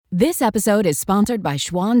This episode is sponsored by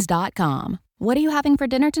Schwans.com. What are you having for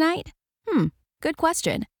dinner tonight? Good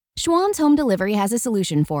question. Schwans Home Delivery has a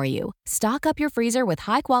solution for you. Stock up your freezer with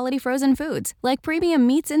high-quality frozen foods like premium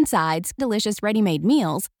meats and sides, delicious ready-made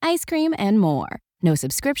meals, ice cream, and more. No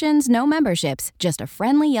subscriptions, no memberships, just a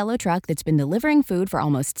friendly yellow truck that's been delivering food for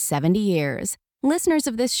almost 70 years. Listeners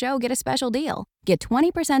of this show get a special deal. Get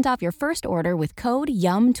 20% off your first order with code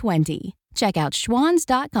YUM20. Check out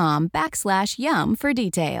schwans.com/YUM for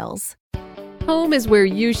details. Home is where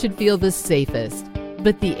you should feel the safest,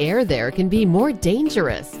 but the air there can be more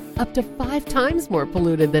dangerous, up to 5 times more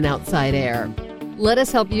polluted than outside air. Let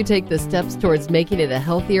us help you take the steps towards making it a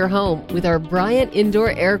healthier home with our Bryant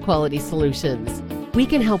Indoor Air Quality Solutions. We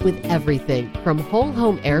can help with everything from whole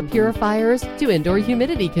home air purifiers to indoor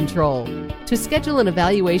humidity control. To schedule an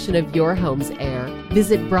evaluation of your home's air,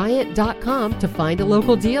 visit Bryant.com to find a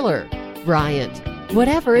local dealer. Bryant,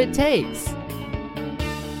 whatever it takes.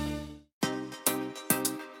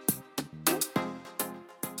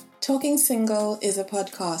 Talking Single is a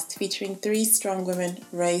podcast featuring 3 strong women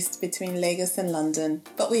raised between Lagos and London,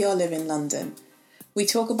 but we all live in London. We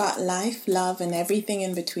talk about life, love, and everything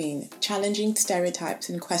in between, challenging stereotypes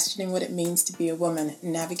and questioning what it means to be a woman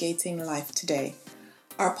navigating life today.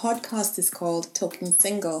 Our podcast is called Talking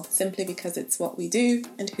Single simply because it's what we do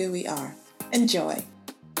and who we are. Enjoy.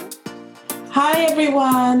 Hi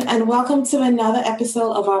everyone, and welcome to another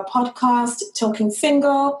episode of our podcast, Talking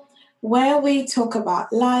Single, where we talk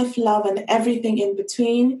about life, love, and everything in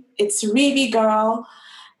between. It's Ribi girl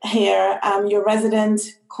here. I'm your resident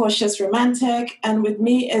cautious romantic, and with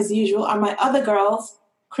me as usual are my other girls,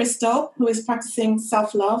 Crystal, who is practicing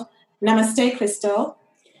self-love. Namaste, Crystal.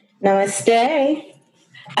 Namaste.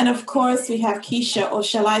 And of course we have Keysha, or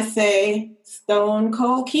shall I say Stone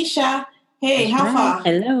Cold Keysha. Hey, how far?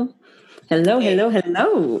 Hello.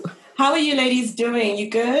 How are you ladies doing? You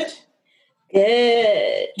good?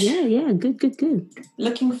 Good. Yeah. Good.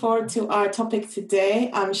 Looking forward to our topic today,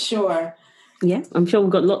 I'm sure. Yeah, I'm sure we've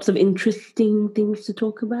got lots of interesting things to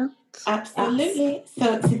talk about. Absolutely.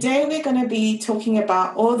 So today we're going to be talking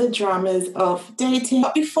about all the dramas of dating.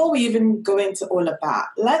 But before we even go into all of that,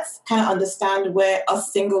 let's kind of understand where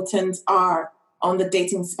us singletons are on the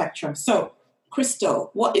dating spectrum. So,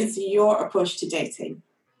 Crystal, what is your approach to dating?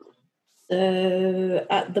 So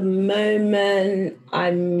at the moment,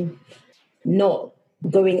 I'm not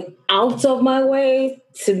going out of my way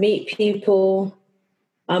to meet people.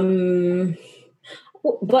 But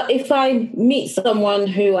if I meet someone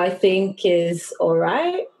who I think is all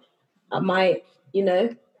right, I might,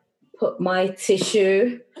 put my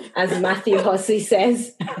tissue, as Matthew Hussey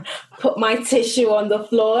says, put my tissue on the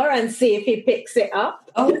floor and see if he picks it up.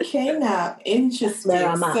 Okay, now,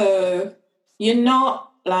 interesting. So you're not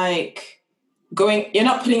you're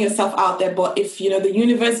not putting yourself out there, but if, the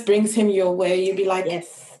universe brings him your way, you'd be like,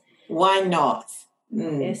 yes, why not?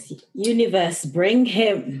 Yes, universe, bring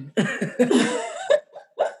him.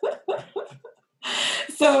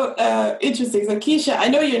 So interesting. So Keysha, I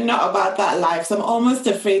know you're not about that life, so I'm almost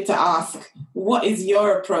afraid to ask, what is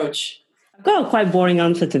your approach? I've got a quite boring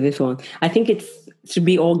answer to this one. I think it should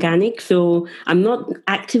be organic. So I'm not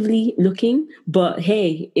actively looking, but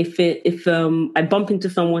hey, if I bump into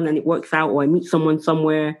someone and it works out, or I meet someone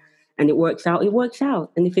somewhere and it works out, it works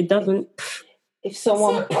out. And if it doesn't, if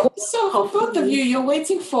someone... So for both of you, you're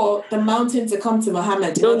waiting for the mountain to come to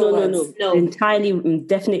Muhammad. No. Entirely,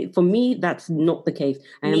 definitely. For me, that's not the case.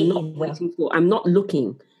 I'm not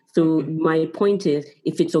looking. So my point is,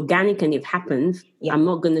 if it's organic and it happens, I'm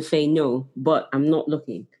not going to say no, but I'm not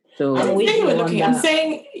looking. So I'm looking. I'm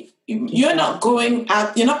saying you're not going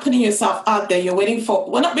out. You're not putting yourself out there. You're waiting for.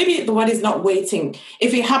 Well, not maybe the word is not waiting.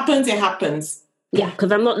 If it happens, it happens. Yeah,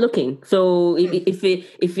 because I'm not looking. So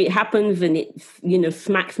if it happens and it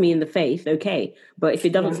smacks me in the face, okay. But if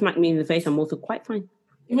it doesn't smack me in the face, I'm also quite fine.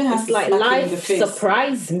 Even has like life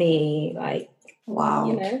surprised me.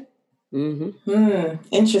 Wow. Mm-hmm.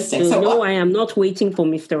 Interesting. So no, I am not waiting for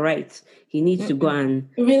Mr. Right. He needs to go and...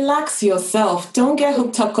 Relax yourself. Don't get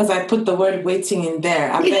hooked up because I put the word waiting in there.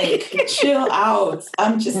 I beg, chill out.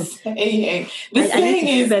 I'm just saying. The saying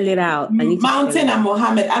is spell it out. Mountain and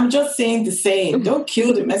Mohammed. I'm just saying the same. Don't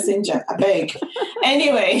kill the messenger. I beg.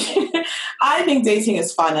 Anyway, I think dating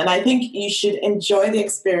is fun, and I think you should enjoy the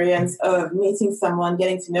experience of meeting someone,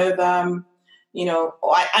 getting to know them.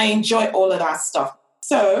 I enjoy all of that stuff.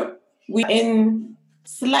 So we're in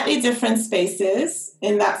slightly different spaces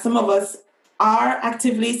in that some of us are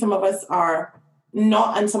actively, some of us are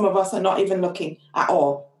not, and some of us are not even looking at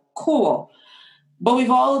all. Cool. But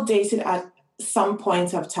we've all dated at some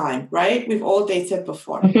point of time, right? We've all dated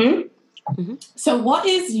before. Mm-hmm. Mm-hmm. So what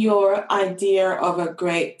is your idea of a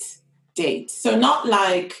great date? So not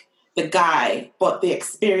like the guy, but the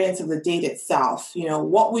experience of the date itself.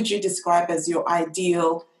 What would you describe as your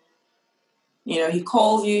ideal? He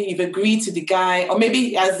calls you, you've agreed to the guy, or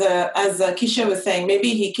maybe as Keysha was saying,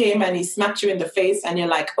 maybe he came and he smacked you in the face and you're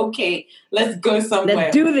like, okay, let's go somewhere.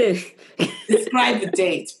 Let's do this. Describe the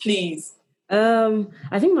date, please.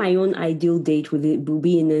 I think my own ideal date will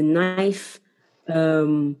be in a nice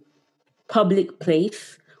public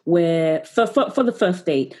place where, for the first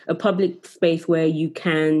date, a public space where you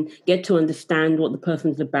can get to understand what the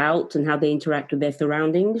person's about and how they interact with their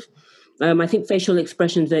surroundings. I think facial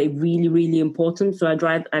expressions are really, really important. So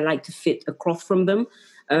I like to sit across from them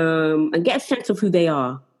and get a sense of who they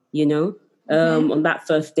are, on that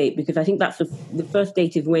first date, because I think that's the first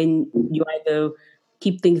date is when you either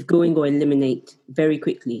keep things going or eliminate very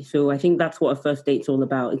quickly. So I think that's what a first date's all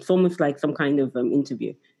about. It's almost like some kind of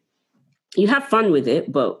interview. You have fun with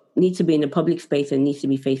it, but needs to be in a public space and needs to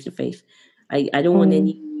be face to face. I don't want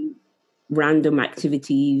any random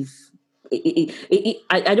activities.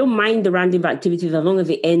 I don't mind the random activities as long as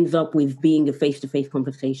it ends up with being a face-to-face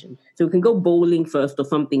conversation. So we can go bowling first or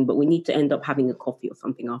something, but we need to end up having a coffee or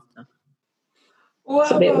something after.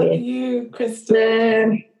 What about you,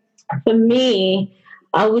 Crystal? For me,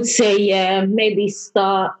 I would say, maybe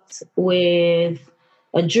start with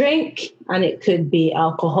a drink, and it could be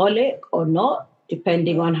alcoholic or not,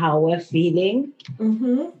 depending on how we're feeling,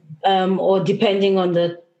 or depending on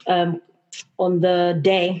the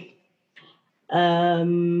day.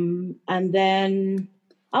 And then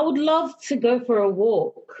I would love to go for a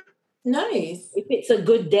walk. Nice. If it's a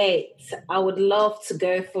good date, I would love to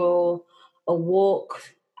go for a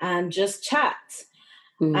walk and just chat.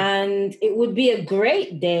 And it would be a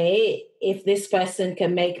great day if this person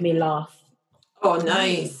can make me laugh. Oh,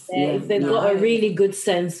 nice. If they've got a really good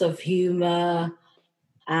sense of humor.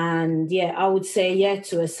 And I would say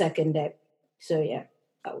to a second date. So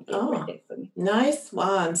that would be a great day for me. Nice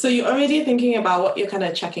one. So you're already thinking about what you're kind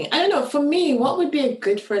of checking. I don't know. For me, what would be a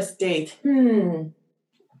good first date?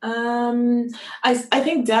 I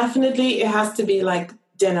think definitely it has to be like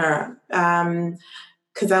dinner.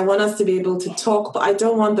 Because I want us to be able to talk, but I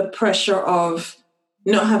don't want the pressure of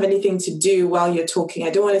not have anything to do while you're talking. I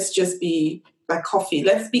don't want it to just be like coffee.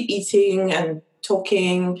 Let's be eating and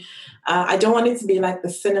talking. I don't want it to be like the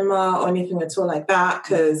cinema or anything at all like that,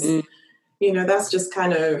 because that's just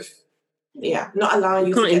kind of not allowing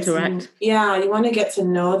you to interact. You want to get to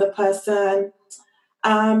know the person.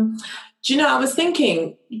 Do you know, I was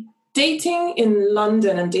thinking dating in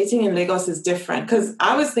London and dating in Lagos is different, because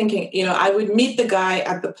I was thinking, I would meet the guy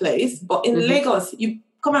at the place, but in Lagos, you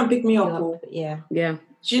come and pick me up. Yeah.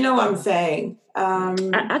 Do you know what I'm saying?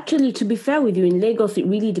 Actually, to be fair with you, in Lagos, it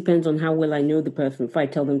really depends on how well I know the person before I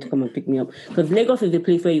tell them to come and pick me up. Because Lagos is a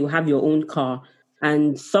place where you have your own car,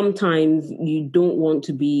 and sometimes you don't want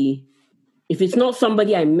to be... If it's not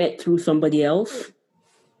somebody I met through somebody else,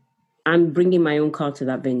 I'm bringing my own car to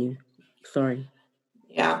that venue. Sorry.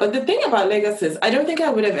 Yeah, but the thing about Lagos is I don't think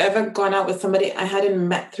I would have ever gone out with somebody I hadn't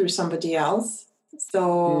met through somebody else.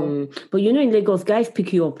 So... But in Lagos, guys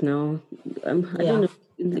pick you up now. I don't know.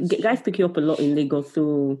 Guys pick you up a lot in Lagos,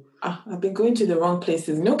 so... I've been going to the wrong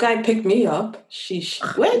places. No guy picked me up. Sheesh.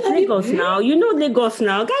 Where it's Lagos now. Lagos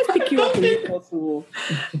now. Guys pick you up in Lagos. So.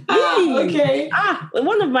 Okay.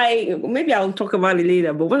 One of my... Maybe I'll talk about it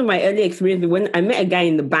later, but one of my early experiences when I met a guy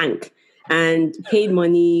in the bank and paid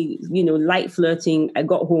money, light flirting. I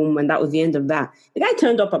got home and that was the end of that. The guy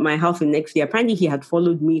turned up at my house the next day. Apparently he had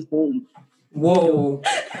followed me home. Whoa.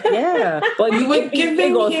 Yeah. But you were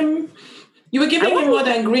giving him more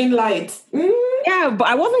than green light. Yeah, but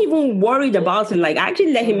I wasn't even worried about it. Like, I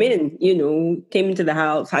actually let him in, came into the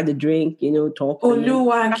house, had a drink, talked. Oh,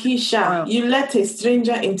 Lua, Keysha, you let a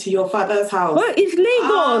stranger into your father's house. Well, it's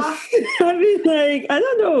Lagos. I mean, I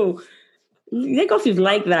don't know. Lagos is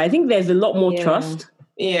like that. I think there's a lot more trust.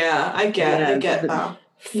 Yeah, I get that.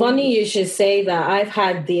 Funny you should say that. I've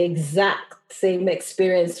had the exact same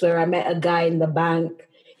experience where I met a guy in the bank,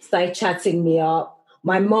 started chatting me up.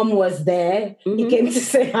 My mom was there. He came to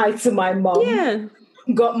say hi to my mom. Yeah.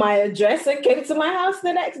 Got my address and came to my house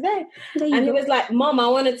the next day. And he was like, Mom, I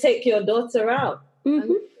want to take your daughter out. And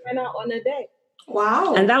we went out on a date.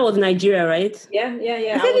 Wow. And that was Nigeria, right? Yeah.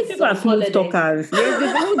 I think people are smooth talkers. There's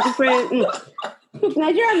a whole different...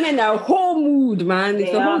 Nigerian men are a whole mood, man.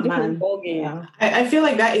 It's a whole different ballgame. Yeah. I feel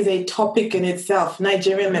like that is a topic in itself,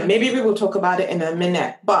 Nigerian men. Maybe we will talk about it in a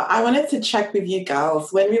minute. But I wanted to check with you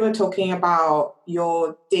girls, when we were talking about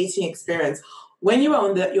your dating experience, when you were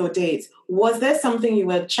on your dates, was there something you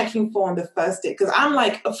were checking for on the first date? Because I'm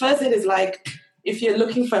like, a first date is like if you're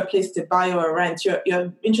looking for a place to buy or rent,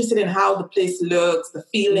 you're interested in how the place looks, the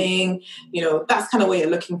feeling, that's kind of what you're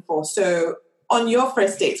looking for. So on your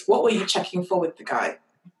first dates, what were you checking for with the guy?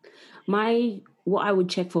 What I would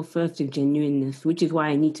check for first is genuineness, which is why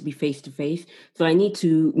I need to be face to face. So I need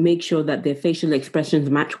to make sure that their facial expressions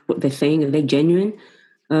match what they're saying and they're genuine.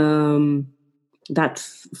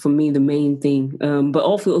 That's for me the main thing. But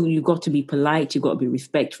also you've got to be polite, you've got to be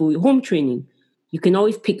respectful. Home training, you can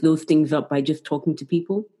always pick those things up by just talking to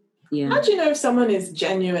people. Yeah. How do you know if someone is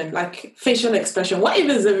genuine, like facial expression? What if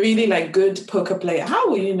it's a really good poker player? How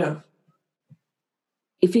will you know?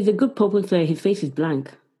 If he's a good poker player, his face is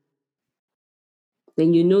blank.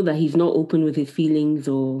 Then you know that he's not open with his feelings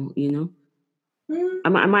or, I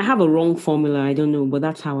might have a wrong formula, I don't know, but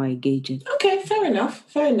that's how I gauge it. Okay, fair enough.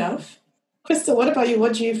 Crystal, what about you?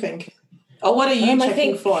 What do you think? Or what are you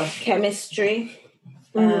checking for? Chemistry.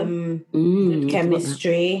 Good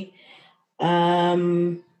chemistry.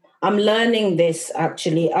 I'm learning this,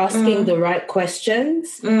 actually, asking the right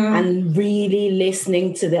questions and really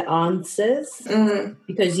listening to the answers,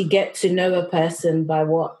 because you get to know a person by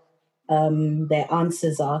what their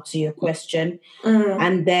answers are to your question.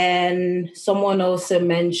 And then someone also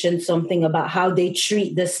mentioned something about how they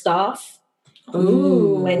treat the staff.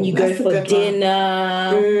 When you go for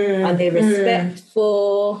dinner, are they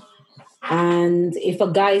respectful? And if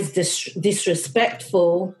a guy is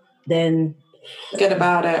disrespectful, then forget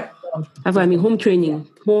about it. Home training.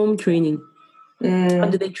 How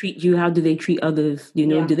do they treat you? How do they treat others?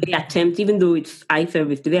 Do they attempt, even though it's eye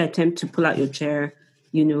service, do they attempt to pull out your chair?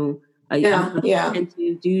 Do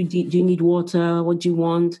you need water? What do you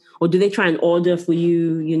want? Or do they try and order for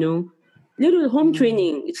you? Little home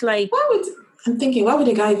training. It's like, I'm thinking, why would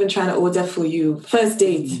a guy even try to order for you? First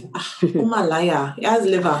date. Oh my liar. He has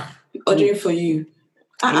liver. Ordering for you.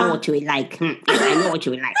 I know what you will like. I know what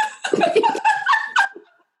you will like.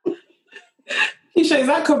 Keysha, is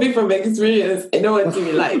that coming from experience? I know what you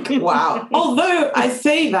will like. Wow. Although I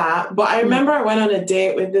say that, but I remember I went on a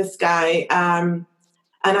date with this guy, and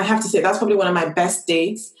I have to say that's probably one of my best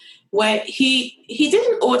dates, where he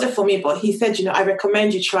didn't order for me, but he said, I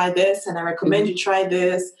recommend you try this, and I recommend you try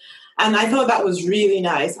this. And I thought that was really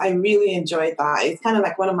nice. I really enjoyed that. It's kind of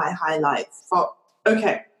like one of my highlights.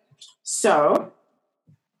 Okay. So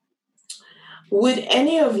would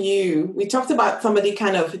any of you, we talked about somebody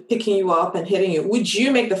kind of picking you up and hitting you. Would you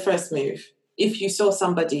make the first move if you saw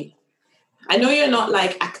somebody? I know you're not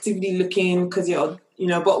actively looking because you're,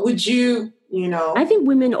 but would you, I think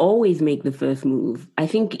women always make the first move. I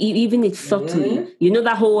think even it's subtly,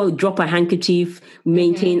 that whole drop a handkerchief,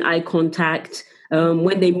 maintain eye contact.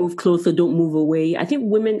 When they move closer, don't move away. I think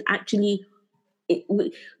women actually,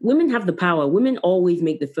 women have the power. Women always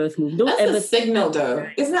make the first move. That's a signal, though.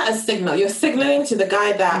 Isn't that a signal? You're signaling to the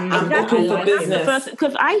guy that I'm open for business.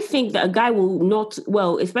 Because I think that a guy will not,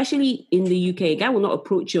 especially in the UK, a guy will not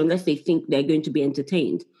approach you unless they think they're going to be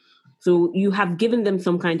entertained. So you have given them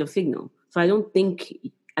some kind of signal. So I think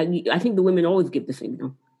the women always give the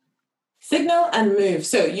signal. Signal and move.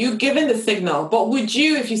 So you've given the signal, but would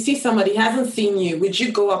you, if you see somebody hasn't seen you, would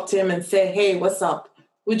you go up to him and say, hey, what's up?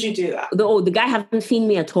 Would you do that? The guy hasn't seen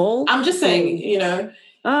me at all? I'm just saying,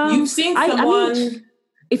 you've seen someone...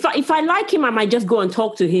 If I like him, I might just go and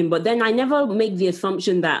talk to him, but then I never make the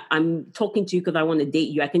assumption that I'm talking to you because I want to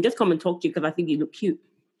date you. I can just come and talk to you because I think you look cute.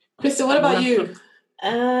 Crystal, what about you?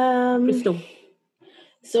 Crystal.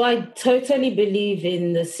 So I totally believe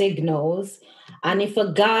in the signals. And if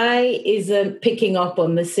a guy isn't picking up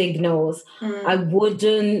on the signals, I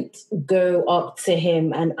wouldn't go up to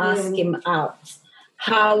him and ask him out.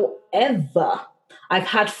 However, I've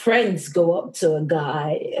had friends go up to a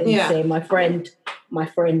guy and say, my friend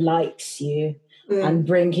likes you, and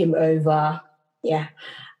bring him over. Yeah.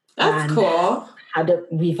 That's cool.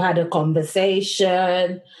 We've had a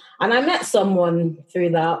conversation, and I met someone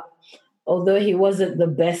through that, although he wasn't the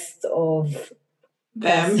best of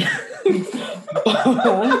them.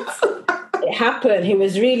 It happened. He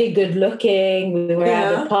was really good looking. We were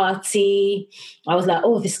at a party. I was like,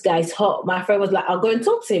 oh, this guy's hot. My friend was like, I'll go and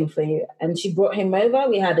talk to him for you. And she brought him over.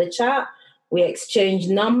 We had a chat. We exchanged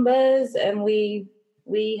numbers, and we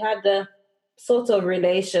had a sort of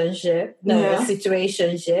relationship, a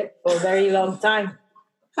situationship for a very long time.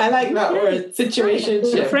 I like that word,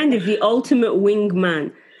 situationship. Your friend is the ultimate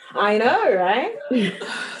wingman. I know, right?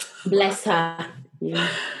 Bless her. Yeah.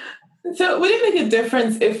 So would it make a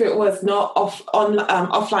difference if it was not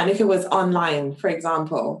offline, if it was online, for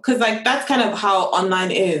example? Because that's kind of how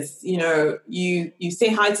online is. You say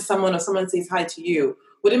hi to someone or someone says hi to you.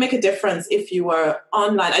 Would it make a difference if you were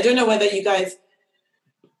online? I don't know whether you guys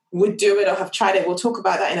would do it or have tried it. We'll talk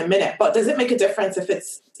about that in a minute. But does it make a difference if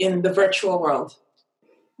it's in the virtual world?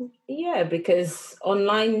 Yeah, because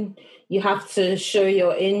online you have to show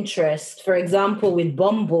your interest. For example, with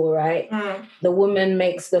Bumble, right? The woman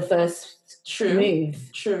makes the first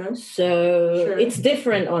move. True. So it's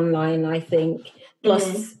different online, I think.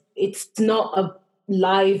 Plus, it's not a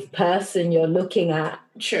live person you're looking at.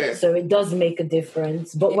 True. So it does make a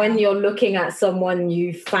difference. But when you're looking at someone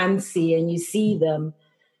you fancy and you see them,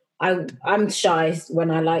 I'm shy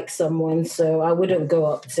when I like someone, so I wouldn't go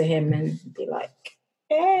up to him and be like,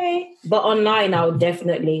 hey. But online, I would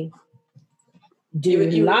definitely do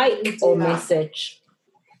or message.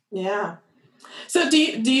 Yeah. So do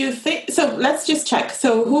you think, so let's just check.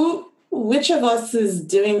 So which of us is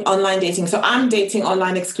doing online dating? So I'm dating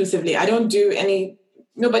online exclusively. I don't do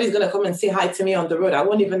nobody's going to come and say hi to me on the road. I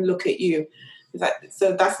won't even look at you.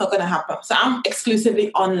 So that's not going to happen. So I'm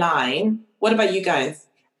exclusively online. What about you guys?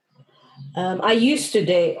 I used to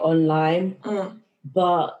date online,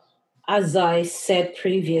 but as I said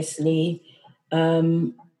previously,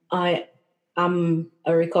 I am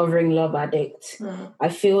a recovering love addict. I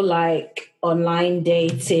feel like online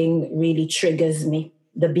dating really triggers me.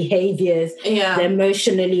 The behaviors, the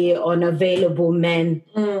emotionally unavailable men,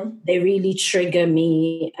 they really trigger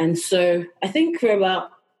me. And so I think for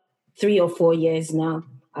about 3 or 4 years now,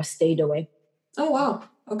 I've stayed away. Oh, wow.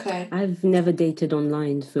 Okay. I've never dated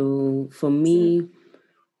online. So for me,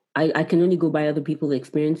 I can only go by other people's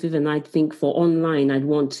experiences. And I think for online, I'd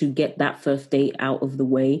want to get that first date out of the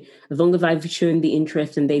way. As long as I've shown the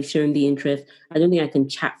interest and they've shown the interest, I don't think I can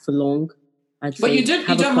chat for long. But you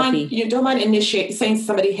don't mind saying to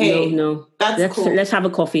somebody, hey, no, that's cool. Let's have a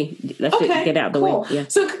coffee. Let's get it out of the way. Yeah.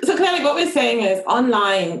 So clearly what we're saying is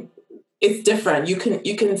online, it's different. You can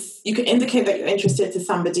indicate that you're interested to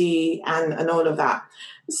somebody and all of that.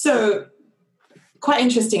 So quite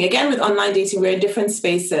interesting. Again, with online dating, we're in different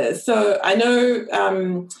spaces. So I know,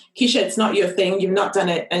 Keysha, it's not your thing. You've not done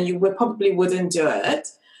it and you probably wouldn't do it.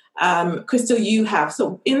 Crystal, you have.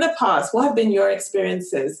 So in the past, what have been your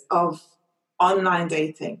experiences of online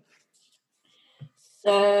dating?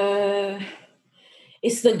 So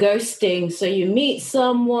it's the ghosting. So you meet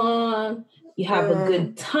someone, you have a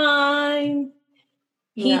good time.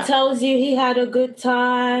 He tells you he had a good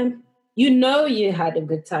time. You know you had a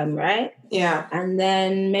good time, right? Yeah. And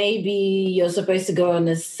then maybe you're supposed to go on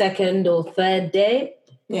a second or third date.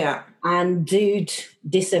 Yeah. And dude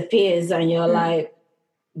disappears and you're like,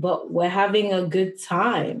 but we're having a good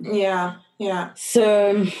time. Yeah. Yeah.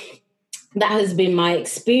 So that has been my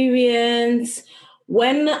experience.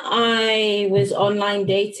 When I was online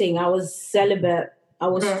dating, I was celibate. I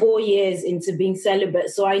was 4 years into being celibate.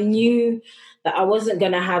 So I knew that I wasn't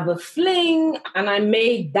going to have a fling. And I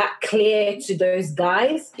made that clear to those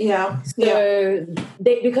guys. Yeah. So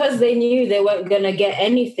because they knew they weren't going to get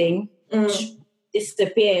anything,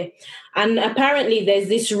 disappear. And apparently there's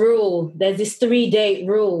this 3-date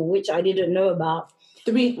rule, which I didn't know about.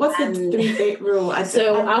 What's the 3-date rule?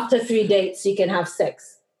 After 3 dates, you can have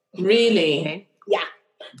sex. Really? Okay. Yeah.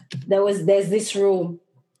 There's this rule.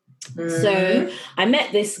 So I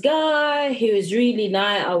met this guy. He was really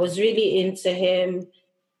nice. I was really into him.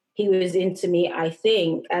 He was into me, I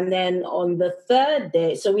think. And then on the third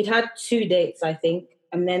day, so we'd had 2 dates, I think.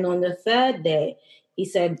 And then on the third day, he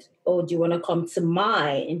said, oh, do you want to come to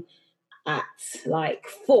mine at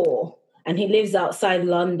 4? And he lives outside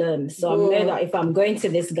London. So I know that if I'm going to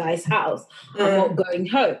this guy's house, I'm not going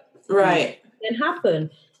home. Right. It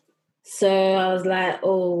happened. So I was like,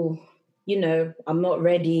 oh, I'm not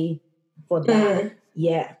ready for that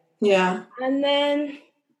yet. Yeah. And then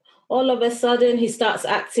all of a sudden he starts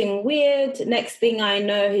acting weird. Next thing I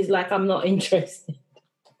know, he's like, I'm not interested.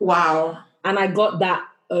 Wow. And I got that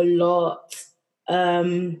a lot.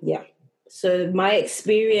 Yeah. So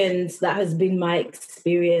that has been my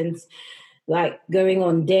experience, like going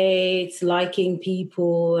on dates, liking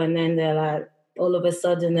people, and then they're like, all of a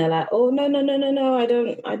sudden they're like, oh, no,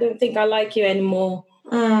 I don't think I like you anymore.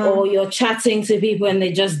 Or you're chatting to people and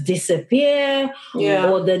they just disappear. Yeah.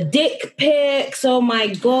 Or the dick pics. Oh my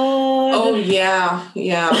God. Oh yeah.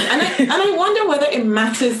 And I wonder whether it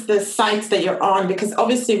matters the sites that you're on, because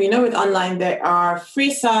obviously we know with online there are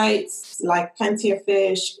free sites like Plenty of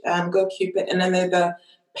Fish, GoCupid, and then there are the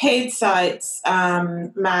paid sites,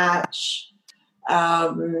 Match,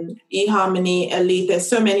 eHarmony, Elite. There's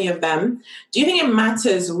so many of them. Do you think it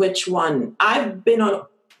matters which one? I've been on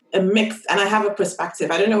a mix and I have a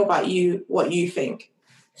perspective. I don't know about you, what you think.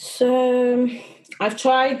 So I've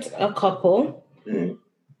tried a couple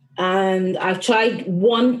and I've tried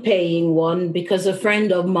one paying one because a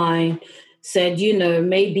friend of mine said,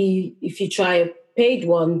 maybe if you try paid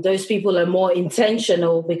one, those people are more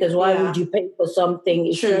intentional, because why would you pay for something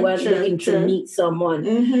if you weren't looking to meet someone?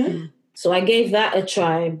 Mm-hmm. So I gave that a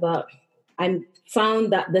try, but I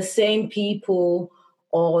found that the same people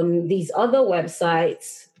on these other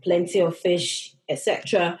websites, Plenty of Fish,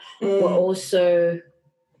 etc., were also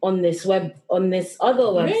on this other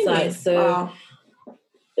website. Really? So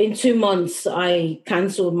in 2 months, I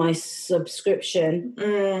cancelled my subscription.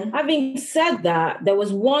 Having said that, there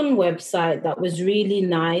was one website that was really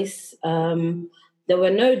nice. There were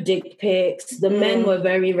no dick pics. The men were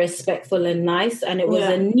very respectful and nice. And it was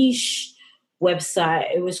a niche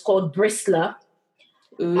website. It was called Bristler.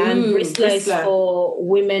 And Bristler is for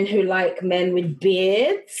women who like men with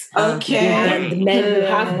beards. Okay. And men who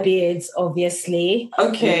have beards, obviously.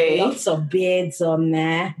 Okay. Lots of beards on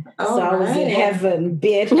there. Oh, so I was in heaven,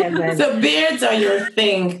 beard heaven. So beards are your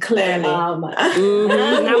thing, clearly. Now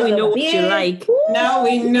we know what you like. Now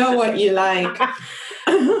we know what you like.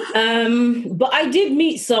 But I did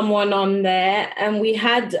meet someone on there, and we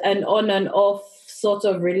had an on and off sort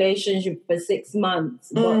of relationship for 6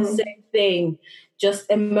 months. But same thing.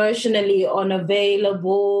 Just emotionally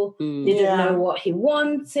unavailable, didn't know what he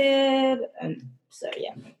wanted. And so,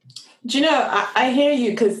 yeah. Do you know, I hear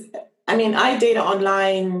you, because, I mean, I date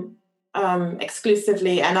online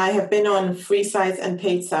exclusively, and I have been on free sites and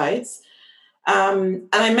paid sites. And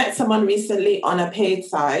I met someone recently on a paid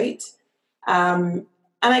site. And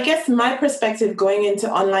I guess my perspective going into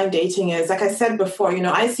online dating is, like I said before, you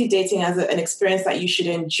know, I see dating as an experience that you should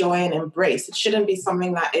enjoy and embrace. It shouldn't be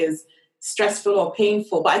something that is stressful or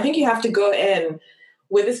painful. But I think you have to go in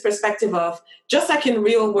with this perspective of, just like in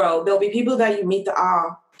real world, there'll be people that you meet that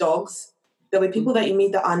are dogs. There'll be people that you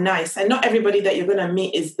meet that are nice. And not everybody that you're going to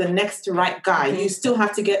meet is the next right guy. You still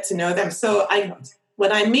have to get to know them. So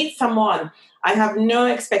when I meet someone, I have no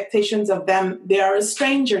expectations of them. They are a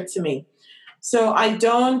stranger to me. So I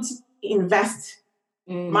don't invest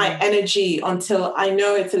my energy until I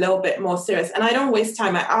know it's a little bit more serious. And I don't waste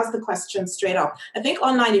time. I ask the question straight up. I think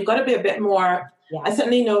online, you've got to be a bit more, I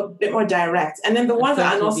certainly know, a bit more direct. And then the ones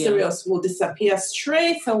that are not serious will disappear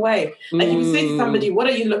straight away. Like if you say to somebody, what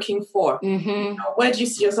are you looking for? You know, where do you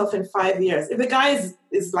see yourself in 5 years? If the guy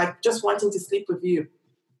is like just wanting to sleep with you,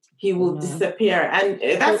 he will disappear. And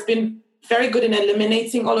that's been very good in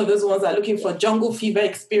eliminating all of those ones that are looking for jungle fever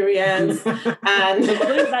experience. And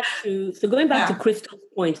so going back to Crystal's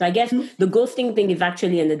point, I guess the ghosting thing is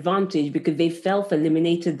actually an advantage because they've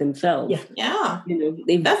self-eliminated themselves. Yeah. You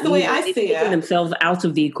know, that's the way I see it. Taken themselves out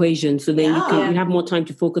of the equation, so then you have more time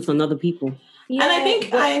to focus on other people. Yeah, and I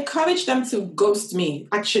think I encourage them to ghost me,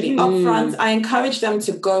 actually, up front. I encourage them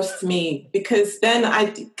to ghost me because then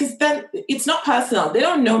it's not personal. They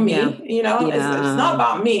don't know me, you know. It's not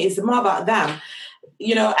about me. It's more about them,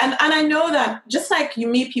 you know. And I know that just like you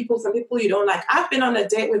meet people, some people you don't like. I've been on a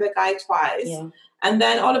date with a guy twice, and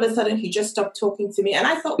then all of a sudden he just stopped talking to me. And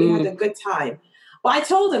I thought we had a good time. But I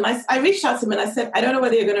told him, I reached out to him and I said, I don't know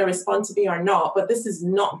whether you're going to respond to me or not, but this is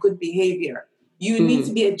not good behavior. You need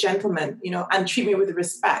to be a gentleman, you know, and treat me with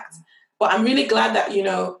respect. But I'm really glad that, you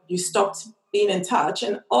know, you stopped being in touch,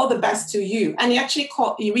 and all the best to you. And he actually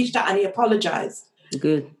he reached out and he apologized.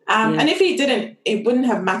 Good. And if he didn't, it wouldn't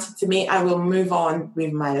have mattered to me. I will move on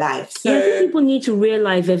with my life. So I think people need to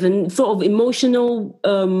realize there's a sort of emotional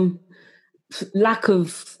lack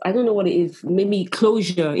of, I don't know what it is, maybe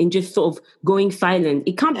closure in just sort of going silent.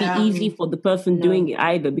 It can't be easy for the person doing it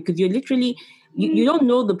either, because you're literally... You don't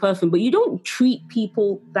know the person, but you don't treat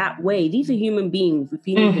people that way. These are human beings with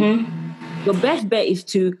feelings. Your best bet is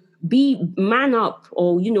to be man up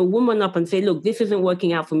or, you know, woman up and say, look, this isn't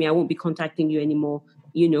working out for me. I won't be contacting you anymore,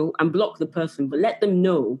 you know, and block the person. But let them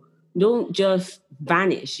know. Don't just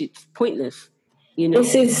vanish. It's pointless. You know?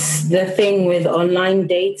 This is the thing with online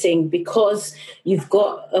dating, because you've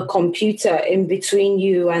got a computer in between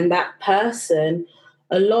you and that person.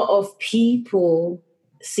 A lot of people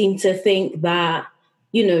seem to think that,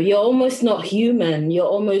 you know, you're almost not human, you're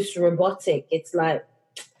almost robotic. It's like,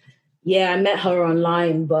 I met her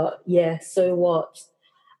online, but so what?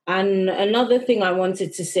 And another thing I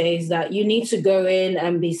wanted to say is that you need to go in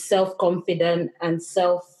and be self-confident and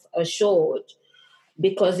self-assured,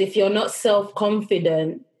 because if you're not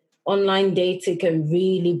self-confident, online dating can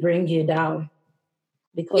really bring you down,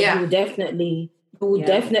 because you will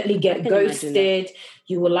definitely get ghosted.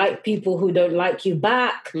 You will like people who don't like you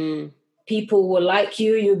back. People will like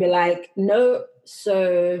you. You'll be like, no.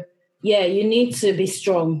 So, you need to be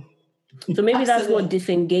strong. So maybe that's what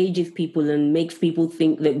disengages people and makes people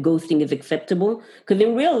think that ghosting is acceptable. Because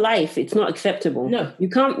in real life, it's not acceptable. No. You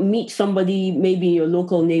can't meet somebody maybe in your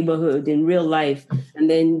local neighborhood in real life and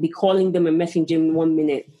then be calling them and messaging 1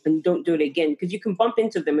 minute and don't do it again, because you can bump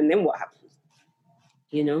into them and then what happens?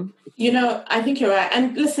 You know, I think you're right.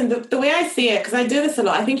 And listen, the way I see it, because I do this a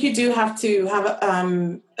lot, I think you do have to have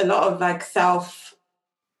a lot of like self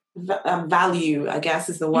value, I guess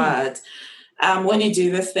is the word, when you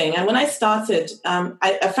do this thing. And when I started,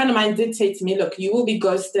 a friend of mine did say to me, look, you will be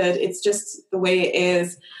ghosted. It's just the way it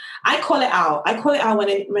is. I call it out.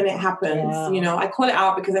 When it happens. Yeah. I call it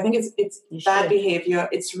out because I think it's bad behavior.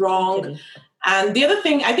 It's wrong. Okay. And the other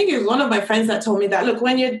thing, I think it was one of my friends that told me that, look,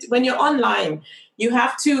 when you're online, you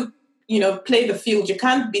have to, play the field. You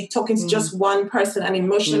can't be talking to just one person and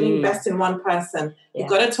emotionally invest in one person. Yeah. You've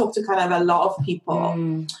got to talk to kind of a lot of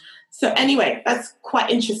people. So anyway, that's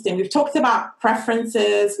quite interesting. We've talked about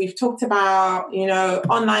preferences. We've talked about,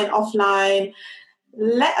 online, offline.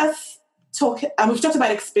 Let us talk, and we've talked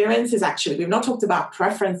about experiences, actually. We've not talked about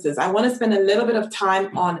preferences. I want to spend a little bit of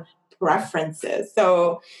time on preferences.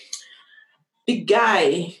 So the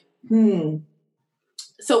guy,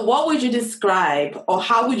 So what would you describe, or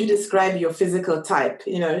how would you describe your physical type?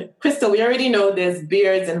 Crystal, we already know there's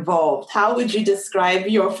beards involved. How would you describe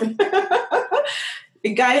your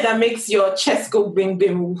the guy that makes your chest go bing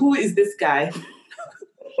bing? Who is this guy?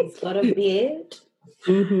 He's got a beard.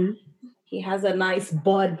 Mm-hmm. He has a nice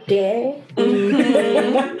body.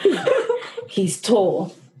 Mm-hmm. He's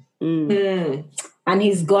tall. Mm. And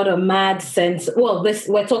he's got a mad sense. Well,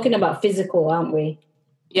 we're talking about physical, aren't we?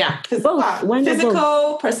 Yeah,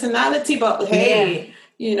 physical, personality, but hey,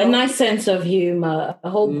 a nice sense of humor,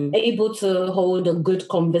 able to hold a good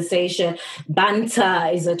conversation. Banter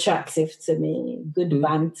is attractive to me. Good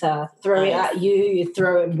banter. Throw it at you, you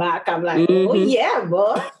throw it back. I'm like, oh yeah,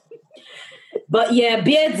 boy. But yeah,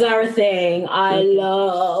 beards are a thing. I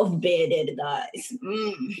love bearded guys.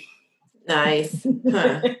 Nice.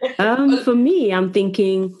 Huh. For me, I'm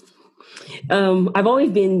thinking, I've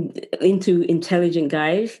always been into intelligent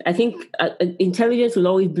guys. I think intelligence will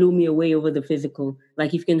always blow me away over the physical.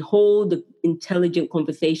 Like, if you can hold the intelligent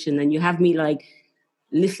conversation and you have me like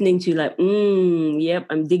listening to like, yep,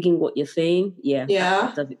 I'm digging what you're saying. Yeah.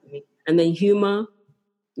 That does it for me. And then humor,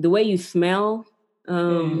 the way you smell,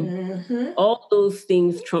 all those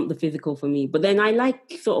things trump the physical for me. But then I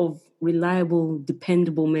like sort of reliable,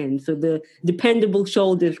 dependable men. So the dependable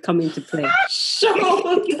shoulders come into play.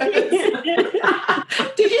 Shoulders.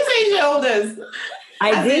 Did you say shoulders?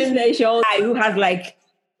 I did say shoulders. Who has like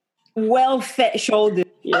well-set shoulders.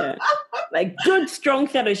 Yeah. Like good, strong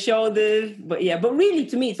set of shoulders. But really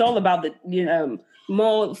to me, it's all about the,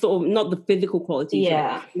 more sort of not the physical qualities.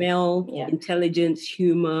 Yeah. Like smell, intelligence,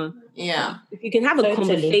 humor. Yeah. If you can have a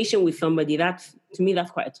conversation with somebody, that's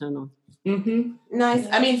quite a turn on. Mm-hmm. Nice.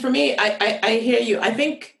 I mean, for me, I hear you. I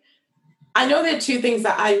know there are two things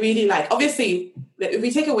that I really like. Obviously, if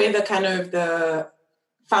we take away the kind of the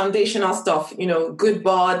foundational stuff, good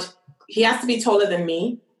bod, he has to be taller than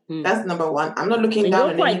me. That's number one. I'm not looking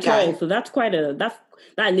down on any guy. Tall, so that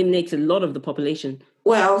eliminates a lot of the population.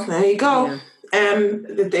 Well, there you go. Yeah.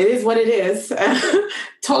 It is what it is.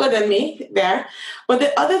 Taller than me there. But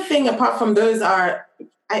the other thing apart from those are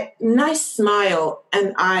nice smile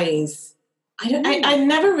and eyes. I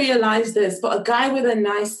never realized this, but a guy with a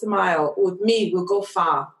nice smile with me will go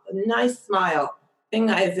far. A nice smile. I think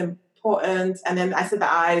that is important. And then I said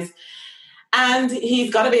the eyes. And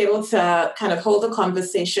he's got to be able to kind of hold a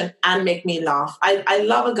conversation and make me laugh. I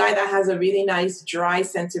love a guy that has a really nice, dry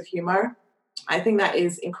sense of humor. I think that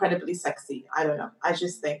is incredibly sexy. I don't know. I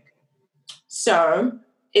just think. So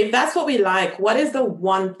if that's what we like, what is the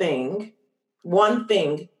one thing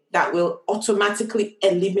that will automatically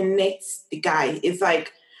eliminate the guy? It's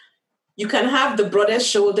like, you can have the broadest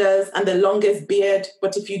shoulders and the longest beard,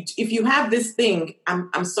 but if you have this thing,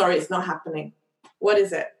 I'm sorry, it's not happening. What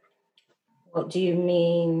is it? What do you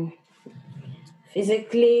mean?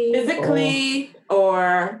 Physically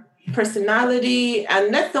or personality?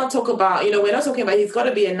 And let's not talk about, we're not talking about he's got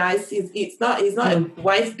to be a nice, he's not a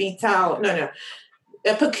wife beater. No.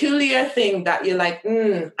 A peculiar thing that you're like,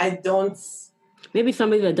 I don't. Maybe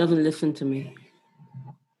somebody that doesn't listen to me.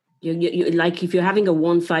 You like, if you're having a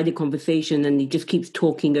one-sided conversation and he just keeps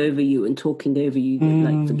talking over you,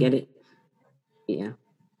 like, forget it. Yeah.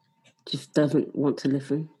 Just doesn't want to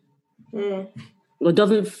listen. Or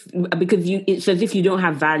doesn't, because it's as if you don't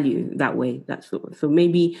have value that way. So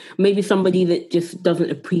maybe somebody that just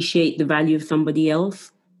doesn't appreciate the value of somebody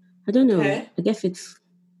else. I don't know. Okay. I guess it's,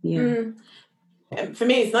 For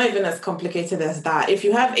me, it's not even as complicated as that. If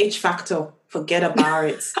you have H factor, forget about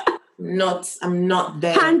it. I'm not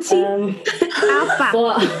there.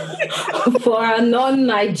 For our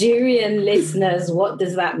non-Nigerian listeners, what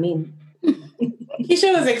does that mean?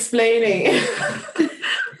 Keysha was explaining.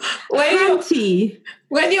 Auntie.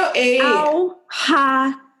 When you're a How,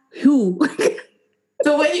 ha, who.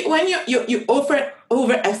 So when you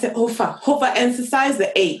overemphasize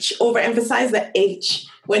the H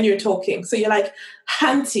when you're talking. So you're like,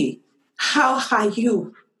 Auntie, how are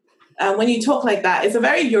you? When you talk like that, it's a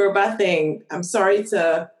very Yoruba thing. I'm sorry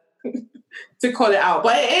to call it out,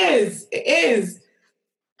 but it is.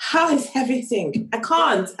 How is everything? I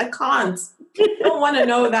can't. I don't want to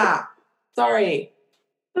know that. Sorry.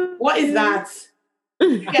 What is that?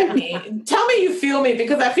 Get me. Tell me you feel me,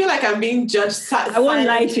 because I feel like I'm being judged. I won't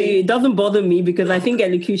lie to you. It doesn't bother me because I think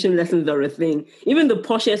elocution lessons are a thing. Even the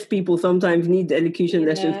poshest people sometimes need the elocution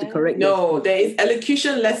lessons to correct them. No, there is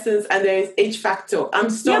elocution lessons and there is H factor. I'm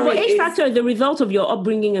sorry. Yeah, but H factor is the result of your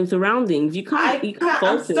upbringing and surroundings. You can't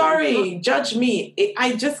I'm sorry. Judge me.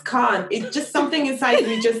 I just can't. It just, something inside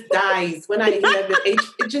me just dies when I hear the H.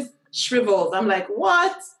 It just shrivels. I'm like,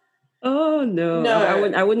 what? Oh no.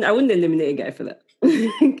 I wouldn't eliminate a guy for that.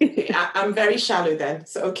 I'm very shallow then.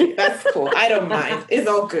 So okay, that's cool. I don't mind. It's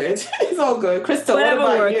all good. It's all good. Crystal, whatever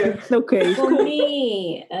what about works. you? It's okay. For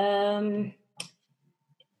me,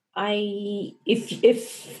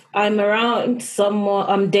 if I'm around someone,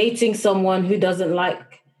 I'm dating someone who doesn't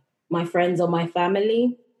like my friends or my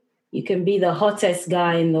family, you can be the hottest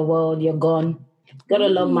guy in the world, you're gone. You gotta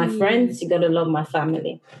love my friends, you gotta love my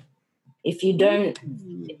family. If you don't,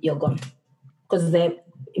 you're gone. Because they're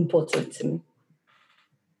important to me.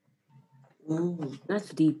 Ooh, that's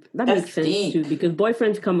deep. That makes sense too, because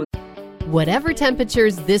boyfriends come. Whatever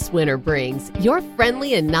temperatures this winter brings, your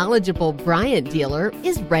friendly and knowledgeable Bryant dealer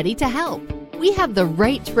is ready to help. We have the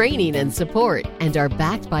right training and support and are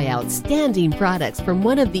backed by outstanding products from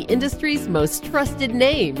one of the industry's most trusted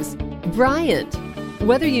names, Bryant.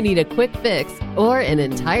 Whether you need a quick fix or an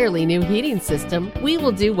entirely new heating system, we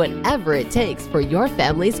will do whatever it takes for your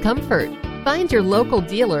family's comfort. Find your local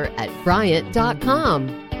dealer at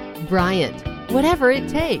Bryant.com. Bryant, whatever it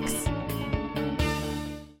takes.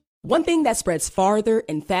 One thing that spreads farther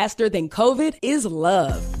and faster than COVID is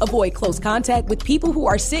love. Avoid close contact with people who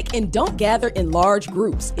are sick and don't gather in large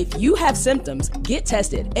groups. If you have symptoms, get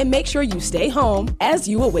tested and make sure you stay home as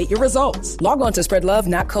you await your results. Log on to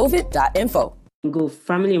spreadlovenotcovid.info. Go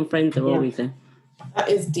family and friends are always there. That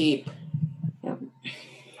is deep. Yeah.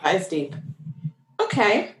 That is deep.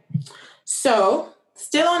 Okay. So,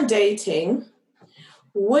 still on dating,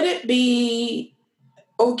 would it be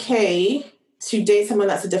okay to date someone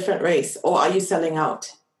that's a different race, or are you selling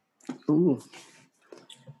out? Ooh.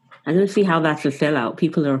 I don't see how that's a sellout.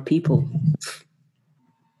 People are people.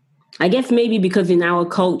 I guess maybe because in our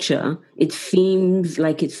culture, it seems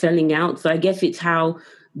like it's selling out. So I guess it's how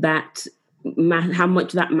much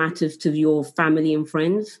that matters to your family and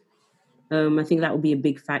friends. I think that would be a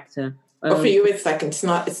big factor. But for you, it's like it's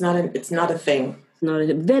not a thing.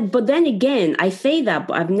 But then again, I say that,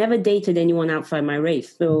 but I've never dated anyone outside my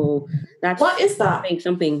race. So that's what is that?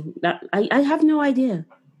 Something that I have no idea.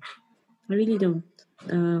 I really don't.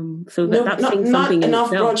 So that's saying something not in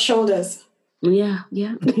enough itself. broad shoulders. Yeah.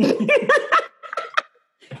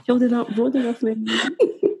 Shoulders up, broad enough, maybe.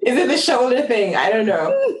 Is it the shoulder thing? I don't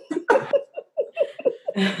know.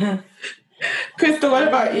 Crystal, what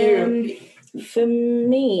about you? For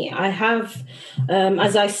me, I have,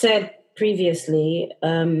 as I said previously,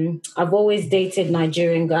 I've always dated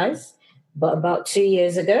Nigerian guys, but about 2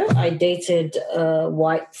 years ago, I dated a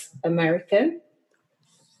white American,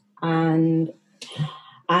 and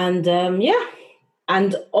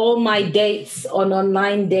all my dates on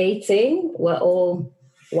online dating were all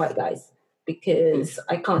white guys because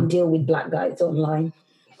I can't deal with black guys online.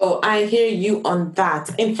 Oh, I hear you on that.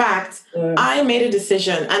 In fact, I made a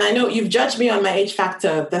decision, and I know you've judged me on my age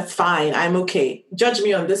factor. That's fine. I'm okay. Judge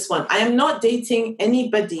me on this one. I am not dating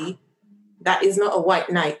anybody that is not a white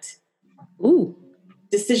knight. Ooh.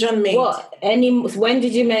 Decision made. When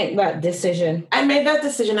did you make that decision? I made that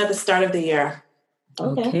decision at the start of the year.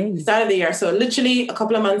 Okay. Start of the year. So literally a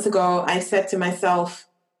couple of months ago, I said to myself,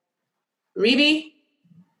 Ribi,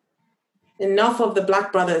 enough of the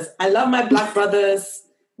black brothers. I love my black brothers.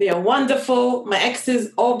 They are wonderful. My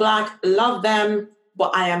exes, all black, love them.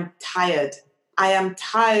 But I am tired. I am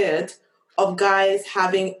tired of guys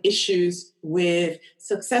having issues with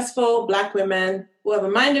successful black women who have a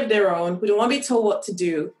mind of their own, who don't want to be told what to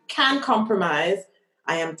do, can compromise.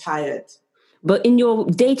 I am tired. But in your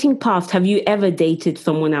dating past, have you ever dated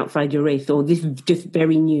someone outside your race, or this is just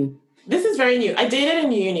very new? This is very new. I dated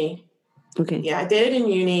in uni. Okay. Yeah, I dated in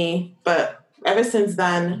uni, but ever since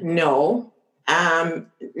then, no.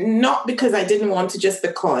 Not because I didn't want to, just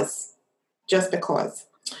because.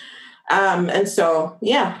 And so,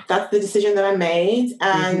 yeah, that's the decision that I made.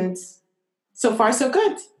 And so far, so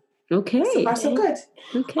good. Okay. So far, so good.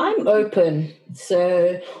 Okay. I'm open.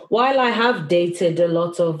 So while I have dated a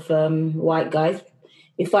lot of white guys,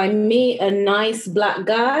 if I meet a nice black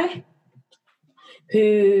guy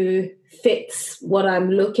who fits what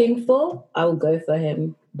I'm looking for, I'll go for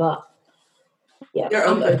him. But yeah, You're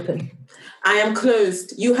I'm open. open. I am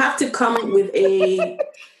closed. You have to come with a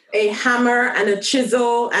hammer and a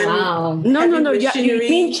chisel and Wow. No. You machinery.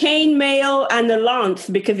 mean chainmail and a lance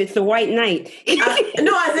because it's a white knight.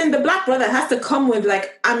 No, as in the black brother has to come with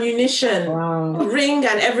like ammunition, ring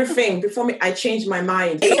and everything before I change my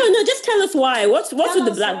mind. No, just tell us why. What's with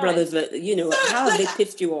the black brothers that, how have they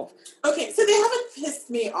pissed you off? Okay, so they haven't pissed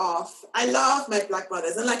me off. I love my black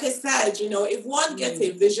brothers. And like I said, if one gets a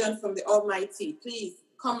vision from the Almighty, please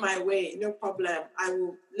come my way. No problem. I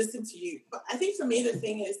will listen to you. But I think for me, the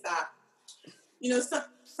thing is that,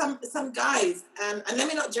 some guys, and let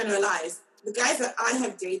me not generalize, the guys that I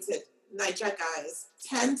have dated, Niger guys,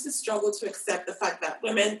 tend to struggle to accept the fact that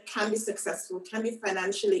women can be successful, can be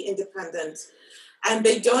financially independent, and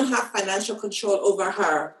they don't have financial control over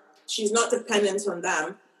her. She's not dependent on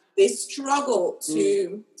them. They struggle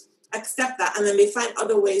to accept that, and then they find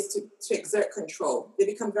other ways to exert control. They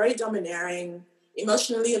become very domineering,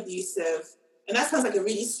 emotionally abusive, and that sounds like a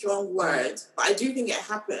really strong word, but I do think it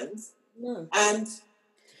happens. And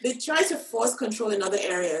they try to force control in other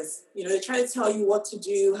areas. They try to tell you what to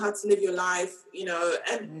do, how to live your life,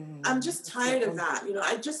 and I'm just tired of that.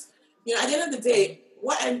 I just, at the end of the day,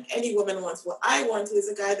 what any woman wants, what I want is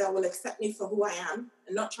a guy that will accept me for who I am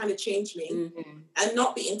and not trying to change me and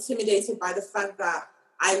not be intimidated by the fact that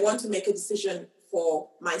I want to make a decision for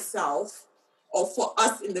myself or for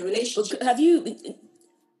us in the relationship.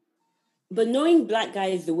 But knowing black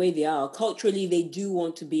guys the way they are, culturally, they do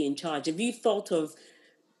want to be in charge. Have you thought of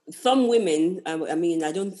some women, I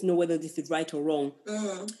don't know whether this is right or wrong,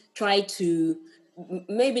 try to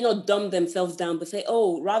maybe not dumb themselves down, but say,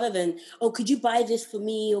 rather than, could you buy this for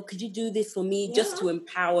me? Or could you do this for me? Just to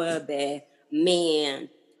empower their man.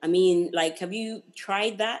 Have you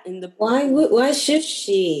tried that in the... Why should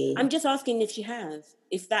she? I'm just asking if she has,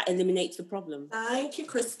 if that eliminates the problem. Thank you,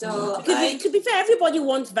 Crystal. To be fair, everybody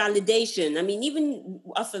wants validation. Even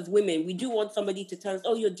us as women, we do want somebody to tell us,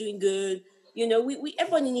 you're doing good.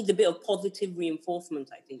 Everybody needs a bit of positive reinforcement,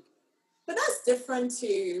 I think. But that's different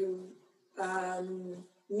to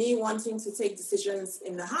me wanting to take decisions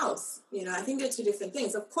in the house. I think they're two different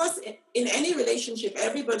things. Of course, in any relationship,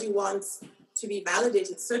 everybody wants to be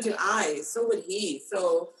validated. So do I. So would he.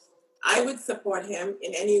 So I would support him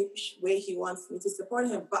in any way he wants me to support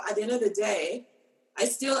him. But at the end of the day, I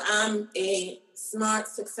still am a smart,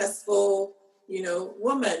 successful,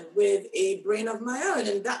 woman with a brain of my own,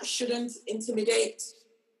 and that shouldn't intimidate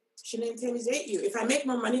you. If I make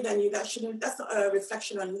more money than you, that's not a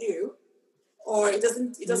reflection on you, or it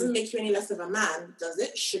doesn't make you any less of a man, does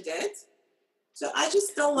it? Should it? So I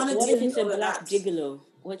just don't want to deal with all of that.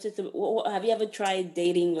 What if it's a black gigolo? Have you ever tried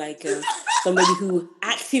dating somebody who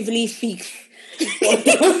actively seeks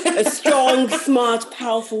a strong, smart,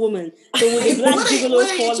 powerful woman? So would a black gigolo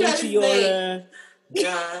fall into your...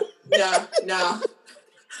 No.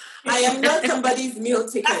 I am not somebody's meal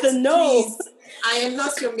ticket. That's a no. Please. I am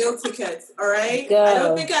not your meal ticket, all right? Girl. I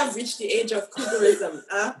don't think I've reached the age of cougarism.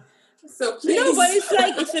 So please. No, but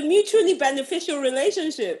it's a mutually beneficial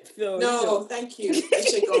relationship. So, thank you.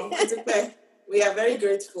 We are very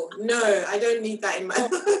grateful. No, I don't need that in my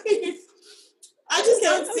life. I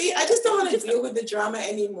just don't want to deal with the drama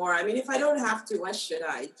anymore. If I don't have to, why should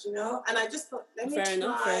I? And I just thought, let me try. Fair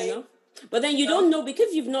enough. But then you don't know,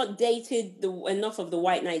 because you've not dated enough of the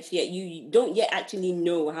white knights yet. You don't yet actually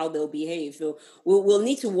know how they'll behave. So we'll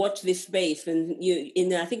need to watch this space, and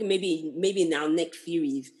I think maybe in our next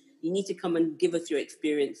series, you need to come and give us your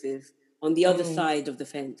experiences on the other side of the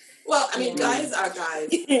fence. Well, guys are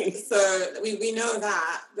guys, so we know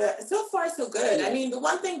that. But so far, so good. Yeah. The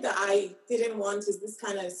one thing that I didn't want is this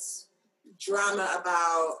kind of drama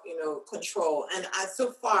about control. And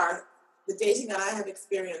so far, the dating that I have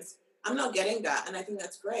experienced, I'm not getting that, and I think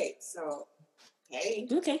that's great. So, hey,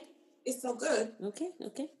 okay, it's so good. Okay.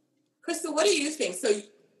 Crystal, what do you think? So,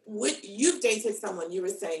 you've dated someone, you were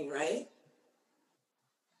saying, right?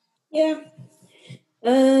 Yeah.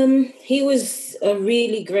 He was a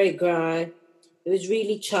really great guy. He was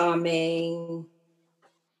really charming.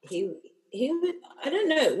 He I don't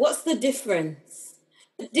know, what's the difference?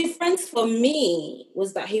 The difference for me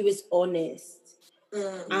was that he was honest.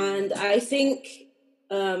 And I think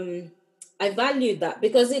I valued that,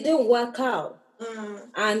 because it didn't work out.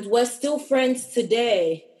 And we're still friends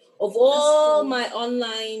today. Of all my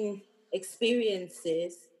online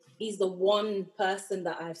experiences, he's the one person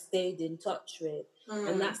that I've stayed in touch with.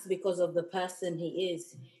 And that's because of the person he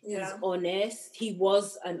is. Yeah. He's honest. He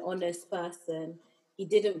was an honest person. He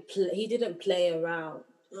didn't play around.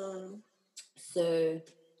 So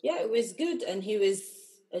yeah, it was good. And he was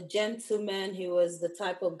a gentleman. He was the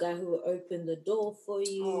type of guy who would open the door for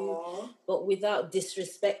you, but without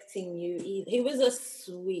disrespecting you either. He was a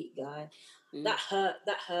sweet guy. That hurt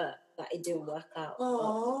that it didn't work out.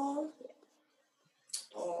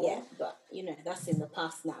 Yeah, but that's in the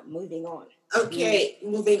past now. Moving on. Okay,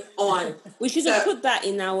 moving on. We should have put that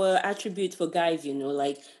in our attributes for guys,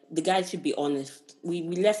 like the guys should be honest. We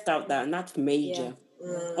left out that, and that's major.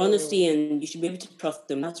 Honesty, and you should be able to trust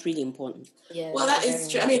them. That's really important. Yeah. Well, that is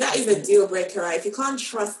true. I mean, that is a deal breaker, right? If you can't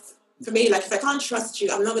trust, for me, like if I can't trust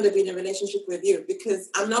you, I'm not going to be in a relationship with you, because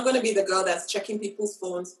I'm not going to be the girl that's checking people's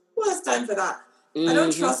phones. Who has time for that? I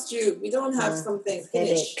don't trust you. We don't have something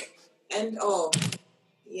finished. And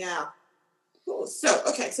yeah. Cool. So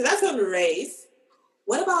that's on race.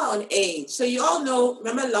 What about on age? So you all know,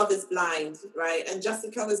 remember Love is Blind, right? And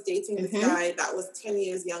Jessica was dating this guy that was 10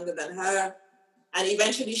 years younger than her. And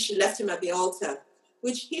eventually she left him at the altar,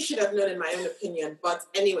 which he should have known in my own opinion. But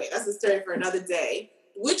anyway, that's a story for another day.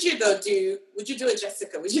 Would you do it,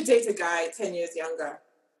 Jessica? Would you date a guy 10 years younger?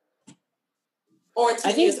 Or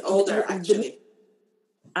 10 years older, actually?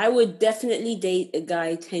 I would definitely date a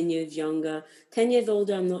guy 10 years younger. 10 years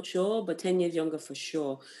older, I'm not sure, but 10 years younger for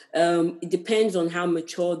sure. It depends on how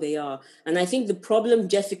mature they are. And I think the problem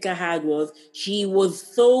Jessica had was she was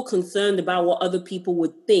so concerned about what other people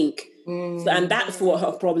would think. And that's what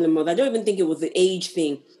her problem was. I don't even think it was the age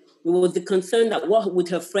thing. It was the concern that what would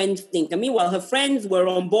her friends think. And meanwhile, her friends were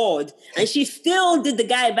on board and she still did the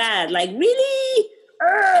guy bad. Like, really?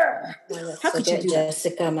 Well, how could you do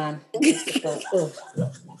Jessica, that? Man? Jessica,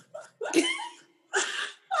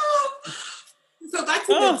 So back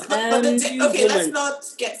to okay, let's not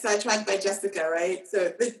get sidetracked by Jessica, right?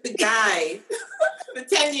 So the guy, the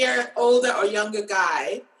 10-year older or younger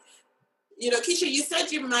guy, Keysha, you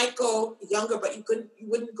said you might go younger, but you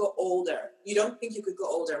wouldn't go older. You don't think you could go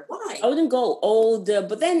older. Why? I wouldn't go older,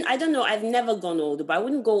 but then, I don't know, I've never gone older, but I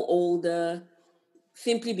wouldn't go older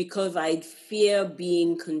simply because I'd fear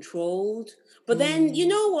being controlled. But then, you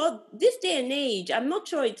know what? This day and age, I'm not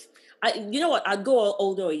sure I'd go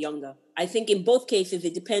older or younger. I think in both cases,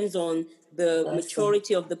 it depends on the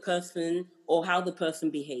maturity of the person or how the person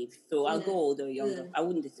behaves. So I'll go older or younger. I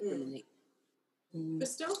wouldn't discriminate.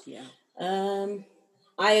 Crystal? Yeah.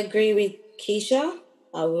 I agree with Keysha.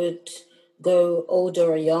 I would go older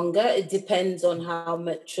or younger. It depends on how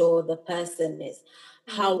mature the person is.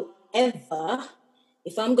 However,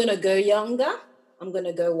 if I'm going to go younger, I'm going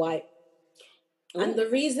to go white. And the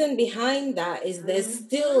reason behind that is there's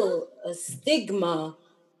still a stigma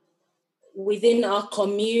within our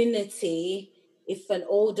community if an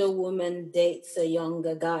older woman dates a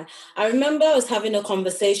younger guy. I remember I was having a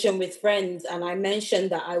conversation with friends and I mentioned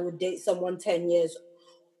that I would date someone 10 years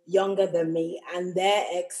younger than me, and their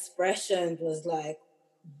expression was like,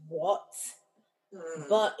 what?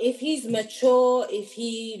 But if he's mature, if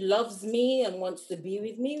he loves me and wants to be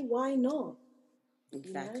with me, why not?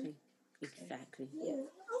 Exactly. Exactly. Yeah.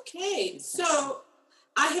 Okay. So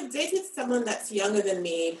I have dated someone that's younger than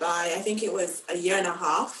me by, I think it was a year and a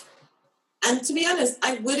half. And to be honest,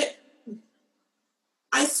 I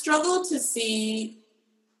struggle to see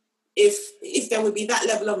if there would be that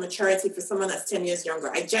level of maturity for someone that's 10 years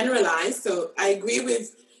younger. I generalize, so I agree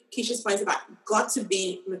with Keysha's point about got to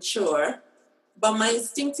be mature, but my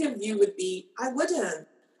instinctive view would be, I wouldn't.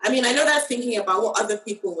 I mean, I know that's thinking about what other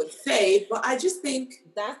people would say, but I just think...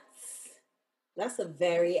 That's a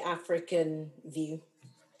very African view.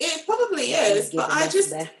 It probably is, but I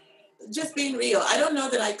just being real, I don't know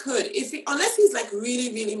that I could. Unless he's like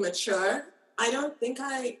really, really mature, I don't think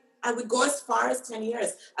I would go as far as 10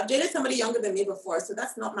 years. I've dated somebody younger than me before, so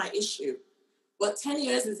that's not my issue. But 10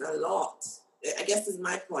 years is a lot, I guess is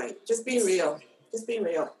my point. Just being real.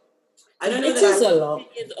 I don't know It is a lot.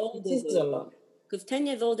 It is a lot. Because 10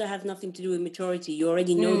 years older has nothing to do with maturity. You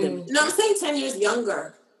already know them. No, I'm saying 10 years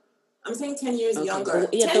younger. I'm saying 10 years younger. Well,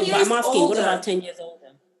 yeah, 10 years I'm asking, older. What about 10 years older?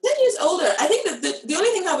 10 years older. I think that the only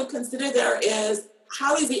thing I would consider there is,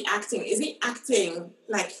 how is he acting? Is he acting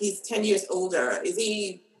like he's 10 years older? Is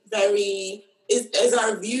he is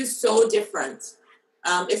our view so different?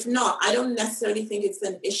 If not, I don't necessarily think it's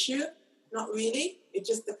an issue. Not really. It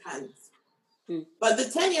just depends. But the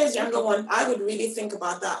 10 years younger one, I would really think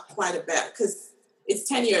about that quite a bit, because it's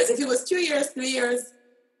 10 years. If it was 2 years, 3 years,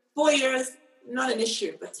 4 years, not an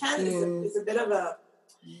issue. But 10 is a bit of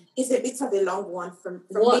a long one for me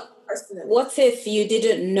personally. What if you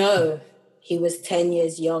didn't know he was 10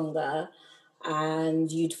 years younger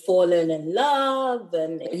and you'd fallen in love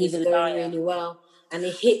and it was going really well and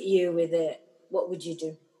he hit you with it, what would you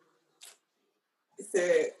do? So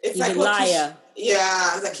it's He's like a liar.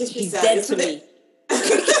 Like Keysha He's said, dead to me.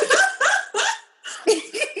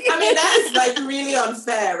 I mean, that is like really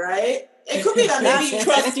unfair, right? It could be that maybe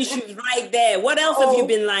trust issues right there. What else have you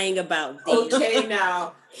been lying about? Okay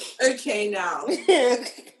now.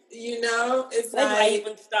 You know, it's Where like... do I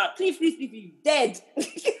even start? Please, you dead.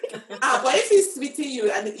 But if he's sweeting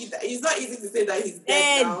you, and it's not easy to say that he's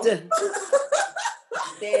dead now.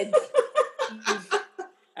 Dead.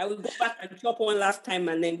 I will go back and chop one last time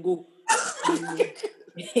and then go.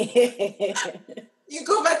 You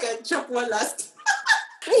go back and chop one last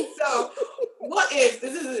time. So, what if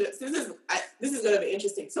this is going to be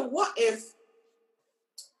interesting? So, what if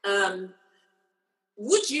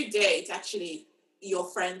would you date actually your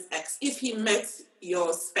friend's ex if he met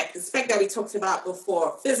your spec, the spec that we talked about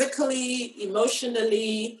before, physically,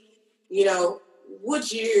 emotionally, you know,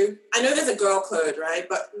 would you, I know there's a girl code, right?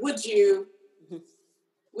 But would you do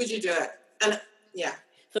it? And yeah.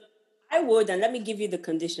 So I would, and let me give you the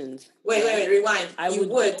conditions. Wait, rewind. You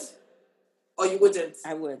would or you wouldn't?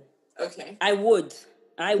 I would. Okay. I would.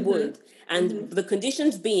 And the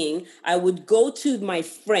conditions being, I would go to my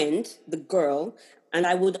friend, the girl, and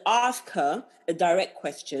I would ask her a direct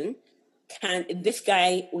question. Can this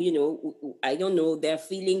guy, you know, I don't know, their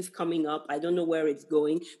feelings coming up. I don't know where it's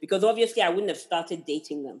going. Because obviously I wouldn't have started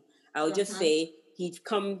dating them. I would just say, he's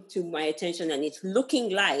come to my attention and it's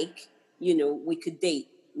looking like, you know, we could date.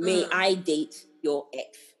 May I date your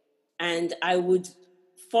ex? And I would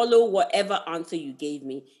follow whatever answer you gave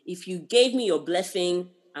me. If you gave me your blessing,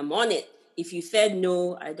 I'm on it. If you said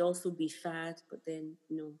no, I'd also be sad, but then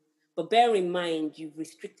no. But bear in mind, you've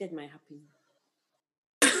restricted my happiness.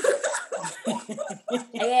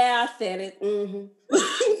 Yeah, I said it. Mm-hmm.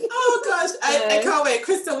 Oh gosh, I can't wait.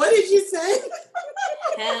 Crystal, what did you say?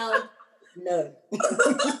 Hell no.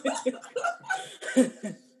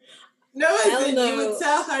 No, as in you would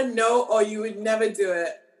tell her no or you would never do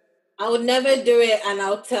it. I would never do it and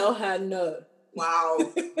I'll tell her no. Wow.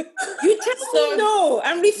 You tell me no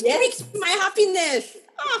and restrict my happiness.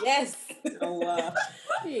 Yes. Oh, wow.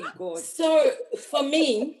 Hey, God. So for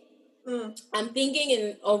me, I'm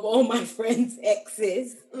thinking of all my friends'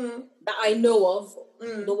 exes that I know of.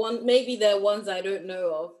 Maybe they're ones I don't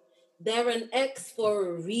know of. They're an ex for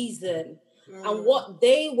a reason. And what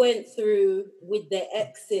they went through with their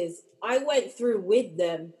exes, I went through with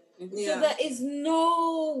them. So there is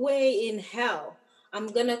no way in hell I'm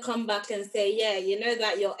going to come back and say, yeah, you know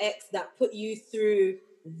that your ex that put you through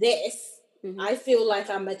this, I feel like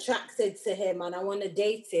I'm attracted to him and I want to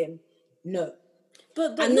date him. No.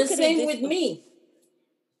 But and the same with me.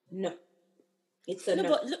 No. It's a no.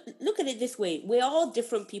 But look at it this way. We're all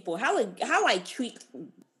different people. How I treat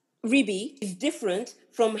Ribi is different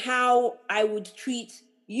from how I would treat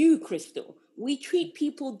you, Crystal. We treat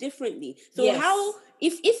people differently. So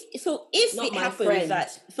if it happens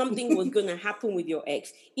that something was going to happen with your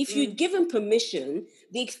ex, if you'd given permission,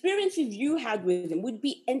 the experiences you had with him would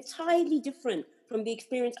be entirely different from the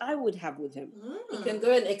experience I would have with him. You can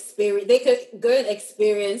go and experience. They could go and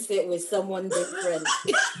experience it with someone different.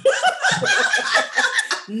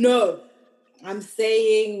 No, I'm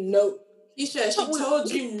saying no. Keysha, she told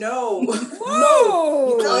you no.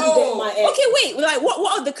 No. You can't get my ex. Okay, wait. Like,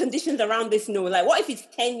 what are the conditions around this no? Like, what if it's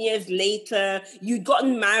 10 years later, you'd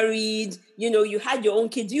gotten married, you know, you had your own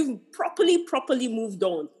kids, you've properly moved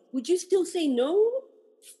on. Would you still say no?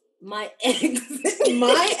 My exes.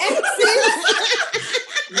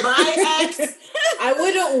 I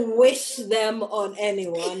wouldn't wish them on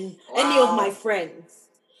anyone, any of my friends.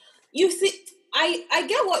 You see, I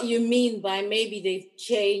get what you mean by maybe they've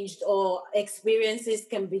changed or experiences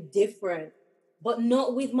can be different, but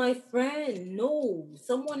not with my friend. No,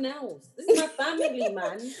 someone else. This is my family,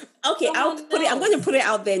 man. Okay, I'm going to put it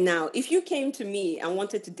out there now. If you came to me and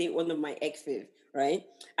wanted to date one of my exes, right?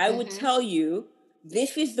 I would tell you,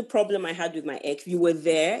 this is the problem I had with my ex. You were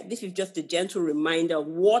there. This is just a gentle reminder of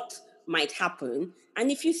what might happen.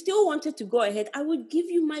 And if you still wanted to go ahead, I would give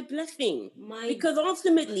you my blessing. Because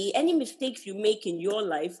ultimately, any mistakes you make in your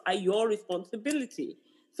life are your responsibility.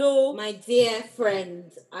 So, my dear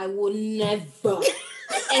friend, I will never,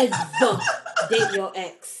 ever date your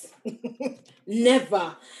ex.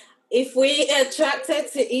 Never. If we are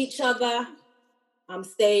attracted to each other, I'm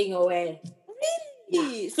staying away.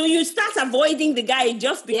 Really? So you start avoiding the guy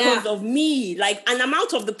just because of me, like, and I'm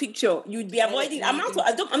out of the picture. You'd be avoiding. I'm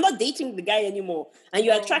not dating the guy anymore, and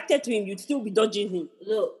you're attracted to him. You'd still be dodging him.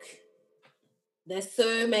 Look, There's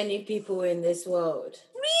so many people in this world.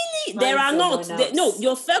 Really? There are not. No,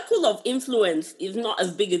 your circle of influence is not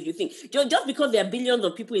as big as you think. Just because there are billions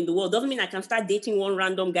of people in the world doesn't mean I can start dating one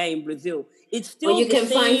random guy in Brazil. It's still you can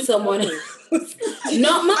find someone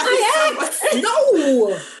not my ex.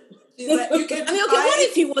 No. She's like, you can I mean, okay, what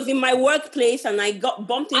if he was in my workplace and I got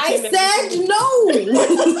bumped into him? I said no.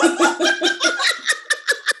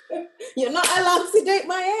 You're not allowed to date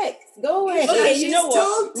my ex. Go away. Okay, you know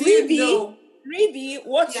what? Ribi,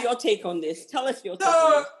 what's Yeah. your take on this? Tell us your take on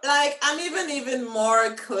So, this. like, I'm even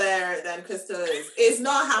more clear than Crystal is. It's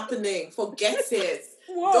not happening. Forget it.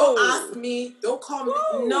 Whoa. Don't ask me. Don't call me.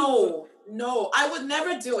 Whoa. No. I would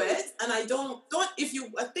never do it. And I don't, if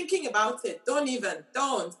you are thinking about it, don't.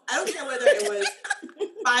 I don't care whether it was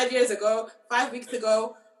 5 years ago, 5 weeks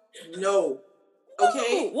ago. No.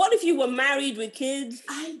 Okay? Whoa. What if you were married with kids?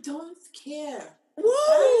 I don't care.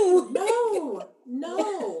 Whoa.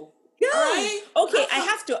 No. Yeah. Right? Okay, I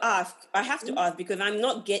have to ask because I'm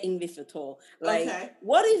not getting this at all. Like, Okay.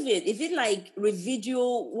 What is it? Is it like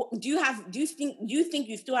residual? Do you think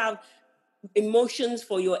you still have emotions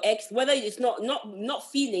for your ex? Whether it's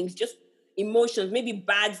not feelings, just emotions, maybe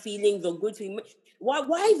bad feelings or good feelings.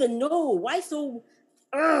 Why the no? Why so?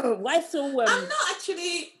 I'm not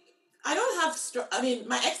actually. I don't have.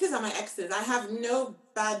 My exes are my exes. I have no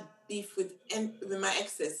bad beef with my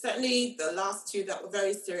exes. Certainly, the last two that were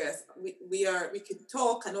very serious. We could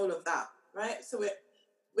talk and all of that, right? So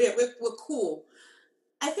we're cool.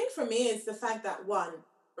 I think for me, it's the fact that one,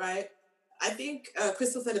 right? I think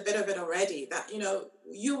Crystal said a bit of it already. That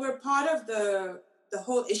you were part of the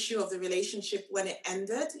whole issue of the relationship when it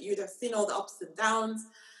ended. You'd have seen all the ups and downs.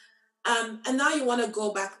 And now you want to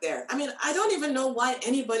go back there. I mean, I don't even know why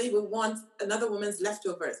anybody would want another woman's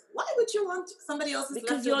leftovers. Why would you want somebody else's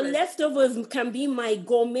because leftovers? Your leftovers can be my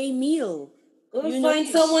gourmet meal. Find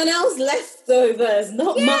someone else leftovers,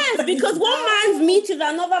 not mine. Because one man's meat is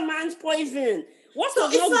another man's poison. What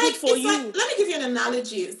was not good for you? Let me give you an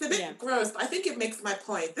analogy. It's a bit gross, but I think it makes my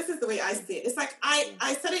point. This is the way I see it. It's like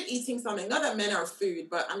I started eating something. Not that men are food,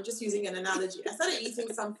 but I'm just using an analogy. I started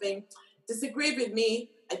eating something. Disagree with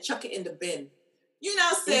me, I chuck it in the bin. You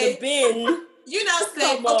now say, in the bin? You now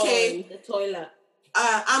say, okay, the toilet.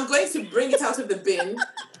 I'm going to bring it out of the bin.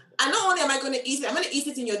 And not only am I going to eat it, I'm going to eat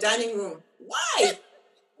it in your dining room. Why?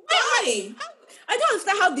 Why? I don't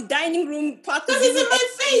understand how the dining room part Because it's in my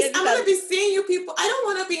face. I'm going to be seeing you people. I don't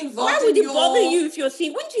want to be involved. Why would it bother you if you're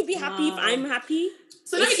seeing? Wouldn't you be happy if I'm happy?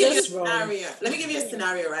 So let me give you a scenario. Let me give you a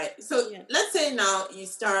scenario, right? So let's say now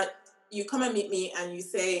you come and meet me and you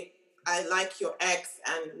say, I like your ex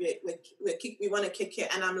and we want to kick it.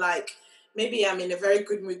 And I'm like, maybe I'm in a very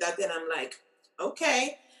good mood that day. And I'm like,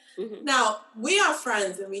 okay. Mm-hmm. Now, we are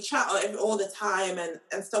friends and we chat all the time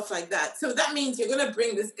and stuff like that. So that means you're going to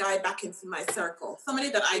bring this guy back into my circle. Somebody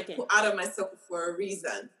that I put out of my circle for a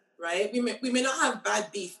reason, right? We may not have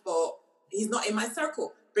bad beef, but he's not in my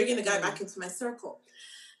circle. Bringing the guy back into my circle.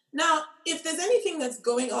 Now, if there's anything that's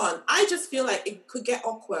going on, I just feel like it could get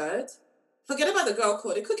awkward. Forget about the girl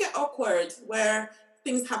code. It could get awkward where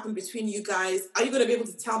things happen between you guys. Are you going to be able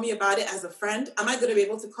to tell me about it as a friend? Am I going to be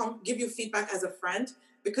able to come give you feedback as a friend?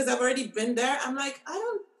 Because I've already been there. I'm like,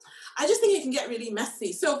 I just think it can get really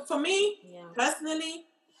messy. So for me, personally,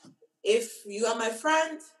 if you are my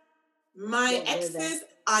friend, my exes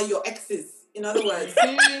are your exes. In other words,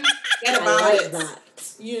 get about it. That.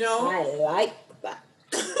 I like that.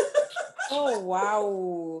 Oh,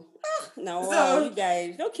 wow. No, you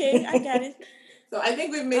guys. Okay, I got it. So I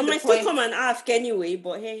think we've made the point. I might still come and ask anyway,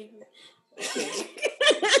 but hey.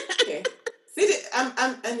 Okay. See, and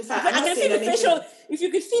in fact, I can see the facial. If you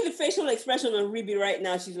could see the facial expression on Ribi right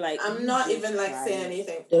now, she's like, I'm not even saying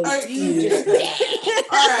anything. All right.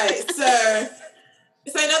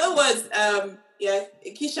 So in other words,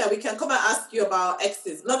 Keysha, we can come and ask you about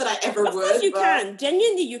exes. Not that I ever would. Of course you can.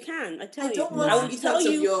 Genuinely, you can. I tell you. I will tell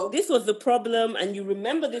you this was the problem, and you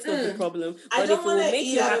remember this was the problem. But if it will make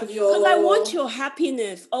you happy, because I want your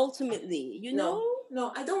happiness ultimately. You know.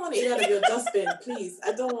 No, I don't want to eat out of your dustbin, please.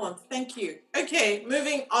 I don't want. Thank you. Okay,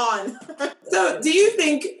 moving on. So, do you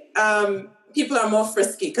think people are more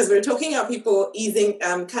frisky? Because we're talking about people easing,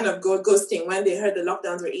 kind of ghosting when they heard the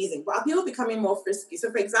lockdowns were easing. But are people becoming more frisky? So,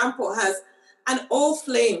 for example, has an old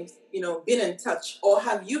flame, been in touch, or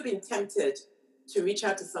have you been tempted to reach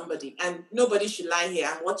out to somebody? And nobody should lie here.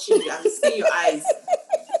 I'm watching you. I'm seeing your eyes.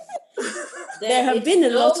 There have been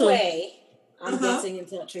a lot of way. I'm getting in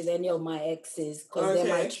touch with any of my exes because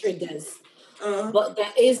they're my triggers. But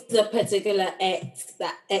there is a particular ex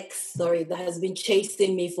that has been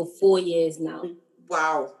chasing me for 4 years now.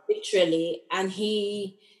 Wow. Literally. And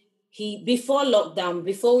he before lockdown,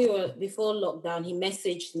 he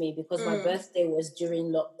messaged me because my birthday was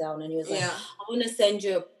during lockdown, and he was like, I want to send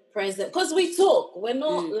you a present, because we talk. We're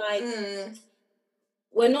not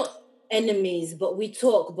we're not enemies, but we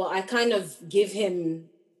talk. But I kind of give him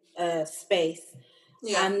space.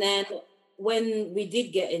 Yeah. And then when we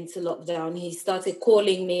did get into lockdown, he started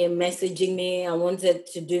calling me and messaging me. I wanted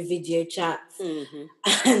to do video chats.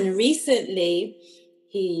 And recently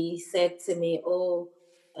he said to me,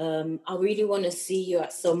 I really want to see you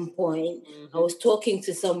at some point. I was talking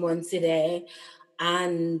to someone today,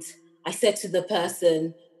 and I said to the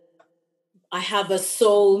person, I have a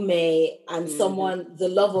soulmate and someone, the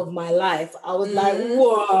love of my life. I was like,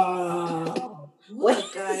 wow.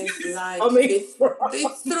 What guys like? They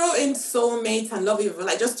throw in soulmate and love you,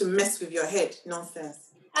 like just to mess with your head.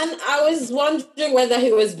 Nonsense. And I was wondering whether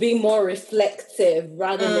he was being more reflective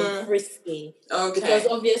rather than frisky. Okay. Because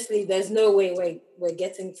obviously there's no way we're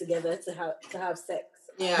getting together to have sex.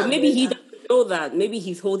 Yeah. But maybe he doesn't know that. Maybe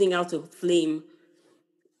he's holding out a flame.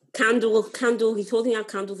 Candle, he's holding out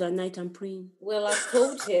candles at night and praying. Well, I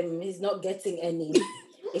told him he's not getting any.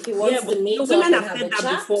 If he wants to meet up and have a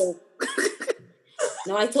chat. Before.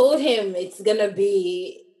 No, I told him it's going to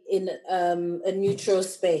be in a neutral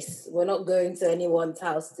space. We're not going to anyone's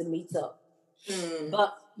house to meet up.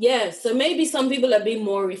 But yeah, so maybe some people are being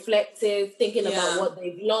more reflective, thinking about what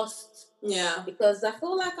they've lost. Yeah. Because I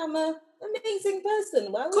feel like I'm an amazing person.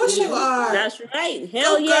 Of course you are. That's right.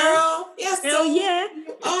 Hell yeah. Girl. Yes. Hell yeah.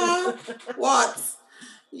 You are. What?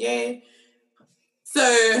 Yeah.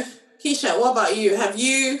 So, Keysha, what about you? Have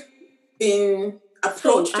you been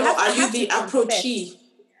approached, or are you the approachee?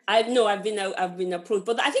 I've been approached,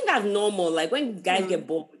 but I think that's normal. Like when guys get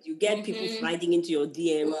bored, you get people sliding into your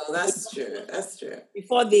DM. Well, that's true. That's true.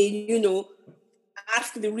 Before they,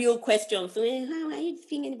 ask the real question. So, are you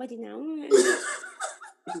seeing anybody now?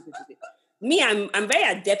 Me, I'm very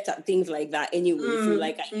adept at things like that. Anyway, so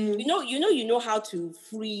like you know how to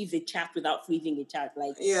freeze a chat without freezing a chat.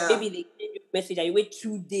 Like maybe they send you a message and you wait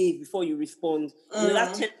 2 days before you respond.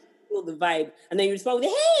 That tends to feel the vibe, and then you respond with,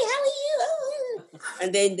 "Hey, how are you?"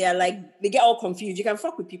 And then they're like, they get all confused. You can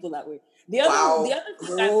fuck with people that way. The other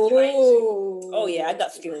thing I'm trying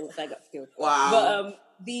to, I got skills. Wow. But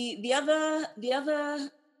the other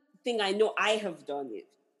thing I know I have done is.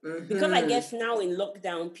 Because I guess now in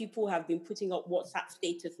lockdown, people have been putting up WhatsApp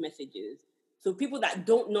status messages. So people that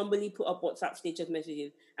don't normally put up WhatsApp status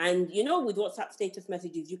messages. And, with WhatsApp status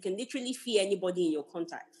messages, you can literally see anybody in your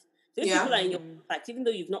contacts. So if people are in your contacts, even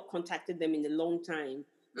though you've not contacted them in a long time,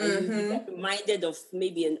 and you get reminded of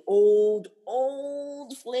maybe an old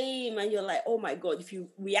flame, and you're like, oh my God, if you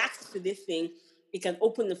react to this thing, it can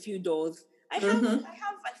open a few doors. I have,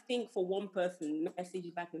 I think, for one person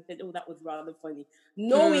messaged back and said, "Oh, that was rather funny,"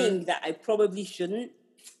 knowing that I probably shouldn't,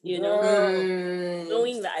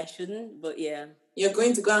 knowing that I shouldn't. But yeah, you're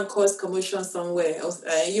going to go and cause commotion somewhere else.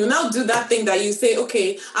 You now do that thing that you say,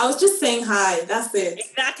 "Okay, I was just saying hi." That's it.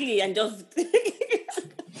 Exactly, and just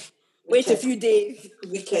wait a few days.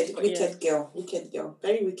 Wicked girl,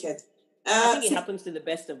 very wicked. I think it happens to the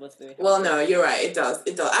best of us, though. Well, no, you're right. It does.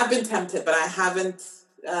 I've been tempted, but I haven't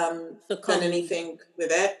done anything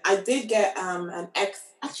with it. I did get an ex.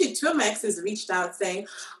 Actually, 2 of my exes reached out saying,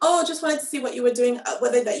 "Oh, just wanted to see what you were doing,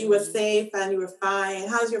 whether that you were safe and you were fine.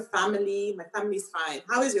 How's your family? My family's fine.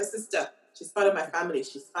 How is your sister? She's part of my family.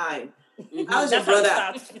 She's fine. How's your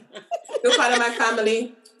brother? Still part of my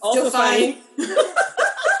family. Still fine."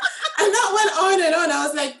 And that went on and on. I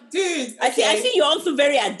was like, dude. Okay. I see you're also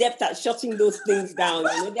very adept at shutting those things down.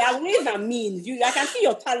 There are ways and means. I can see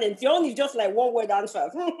your talent. Your own is just like one word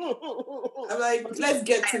answers. I'm like, let's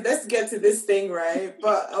get to this thing, right?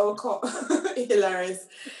 But I'll call hilarious.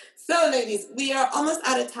 So, ladies, we are almost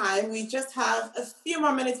out of time. We just have a few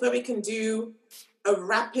more minutes where we can do a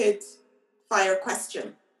rapid fire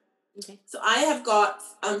question. Okay. So I have got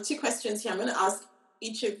 2 questions here. I'm going to ask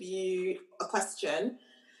each of you a question.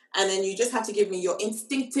 And then you just have to give me your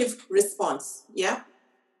instinctive response. Yeah?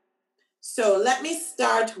 So let me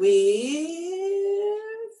start with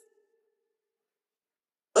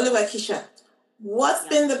Keysha. What's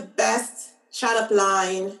been the best chat up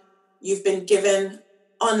line you've been given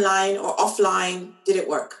online or offline? Did it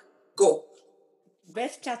work? Go.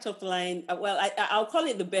 Best chat up line. Well, I'll call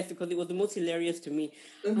it the best because it was the most hilarious to me.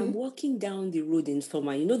 I'm walking down the road in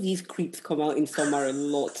summer. These creeps come out in summer a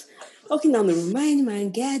lot. Walking down the road, mind my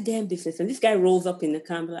goddamn business. And this guy rolls up in the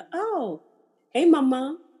car and be like, "Oh, hey,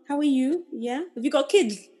 mama, how are you? Yeah? Have you got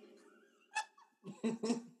kids?" It's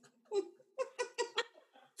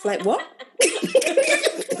like, what?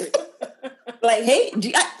 Like, hey,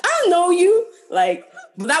 I don't know you. Like,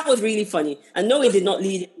 But that was really funny. And no, it did not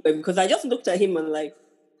lead anywhere because I just looked at him and like,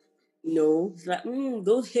 no. He's like,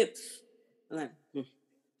 those hips. I'm like,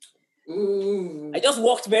 I just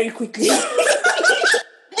walked very quickly.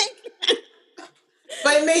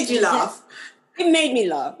 But it made you laugh. It made me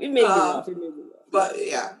laugh. But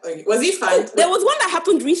yeah, okay. Was he fine? There was one that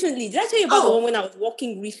happened recently. Did I tell you about the one when I was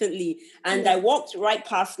walking recently? And I walked right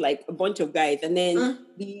past like a bunch of guys, and then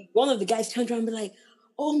one of the guys turned around and be like,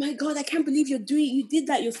 "Oh my God, I can't believe you did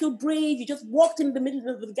that. You're so brave. You just walked in the middle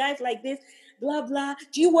of the guys like this. Blah blah.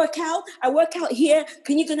 Do you work out? I work out here.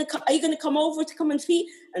 Are you gonna come over to come and see?"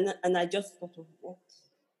 And I just sort of walked.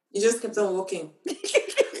 You just kept on walking.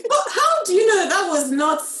 But how do you know that was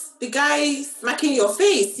not the guy smacking your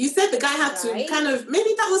face? You said the guy had to kind of,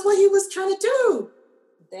 maybe that was what he was trying to do.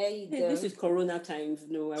 There you go. This is Corona times.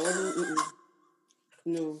 No, I wasn't.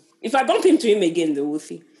 No. If I bump into him again, though, we'll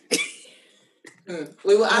see.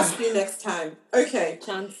 We will ask you next time. Okay.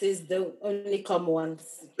 Chances don't only come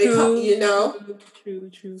once.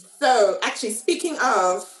 True. So, actually, speaking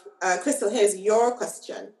of, Crystal, here's your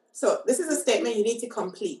question. So, this is a statement you need to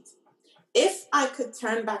complete. If I could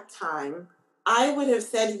turn back time, I would have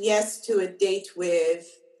said yes to a date with...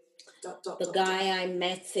 The guy I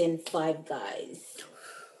met in Five Guys.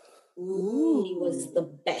 Ooh. He was the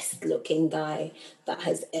best looking guy that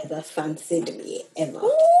has ever fancied me, ever.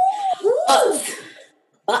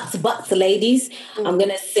 But, ladies, I'm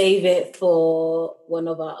going to save it for one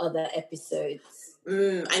of our other episodes.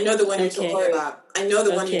 I know the one you're talking about. You're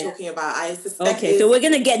talking about. I suspect. Okay, so we're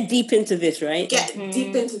going to get deep into this, right?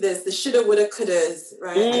 Deep into this. The shoulda, woulda, couldas,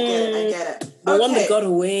 right? I get it. The one that got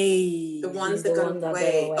away. The ones that got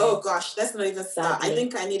away. Oh, gosh, let's not even start. I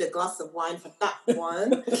think I need a glass of wine for that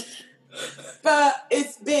one. But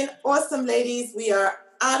it's been awesome, ladies. We are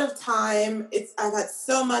out of time. I've had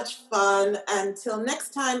so much fun. Until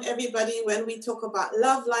next time, everybody, when we talk about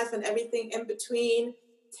love, life, and everything in between,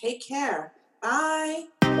 take care. Bye.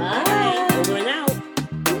 Bye. Over and out.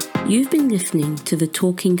 You've been listening to the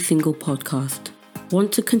Talking Single podcast.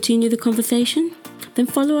 Want to continue the conversation? Then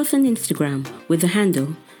follow us on Instagram with the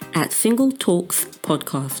handle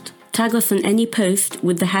 @SingleTalksPodcast. Tag us on any post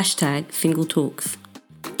with the hashtag #SingleTalks.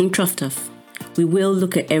 And trust us, we will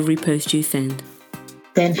look at every post you send.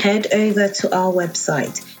 Then head over to our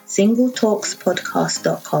website,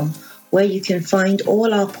 singletalkspodcast.com, where you can find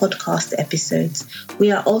all our podcast episodes.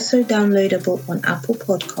 We are also downloadable on Apple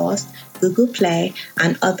Podcasts, Google Play,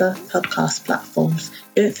 and other podcast platforms.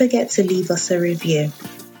 Don't forget to leave us a review.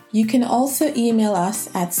 You can also email us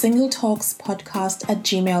at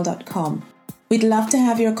singletalkspodcast@gmail.com. We'd love to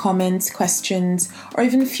have your comments, questions, or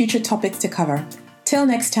even future topics to cover. Till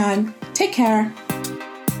next time, take care.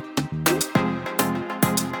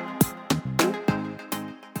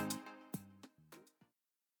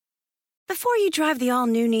 Before you drive the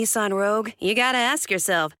all-new Nissan Rogue, you gotta ask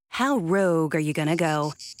yourself, how rogue are you gonna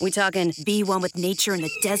go? We talking be one with nature in the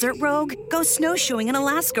desert rogue? Go snowshoeing in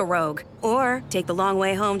Alaska rogue? Or take the long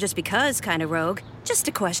way home just because kind of rogue? Just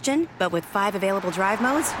a question, but with 5 available drive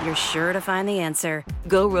modes, you're sure to find the answer.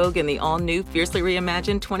 Go rogue in the all-new, fiercely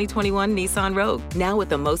reimagined 2021 Nissan Rogue, now with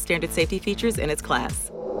the most standard safety features in its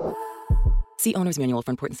class. See Owner's Manual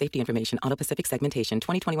for important safety information. Auto Pacific segmentation.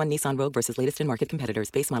 2021 Nissan Rogue versus latest in market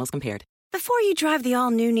competitors. Base models compared. Before you drive the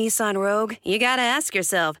all-new Nissan Rogue, you gotta ask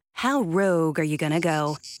yourself, how rogue are you gonna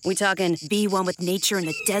go? We talking be one with nature in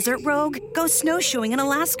the desert rogue? Go snowshoeing in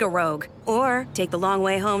Alaska rogue? Or take the long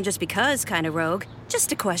way home just because kind of rogue?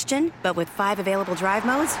 Just a question, but with 5 available drive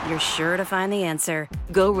modes, you're sure to find the answer.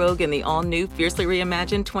 Go rogue in the all-new, fiercely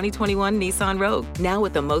reimagined 2021 Nissan Rogue, now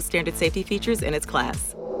with the most standard safety features in its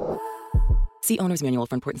class. See Owner's Manual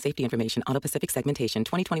for important safety information. Auto Pacific segmentation.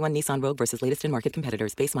 2021 Nissan Rogue versus latest in market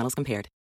competitors. Base models compared.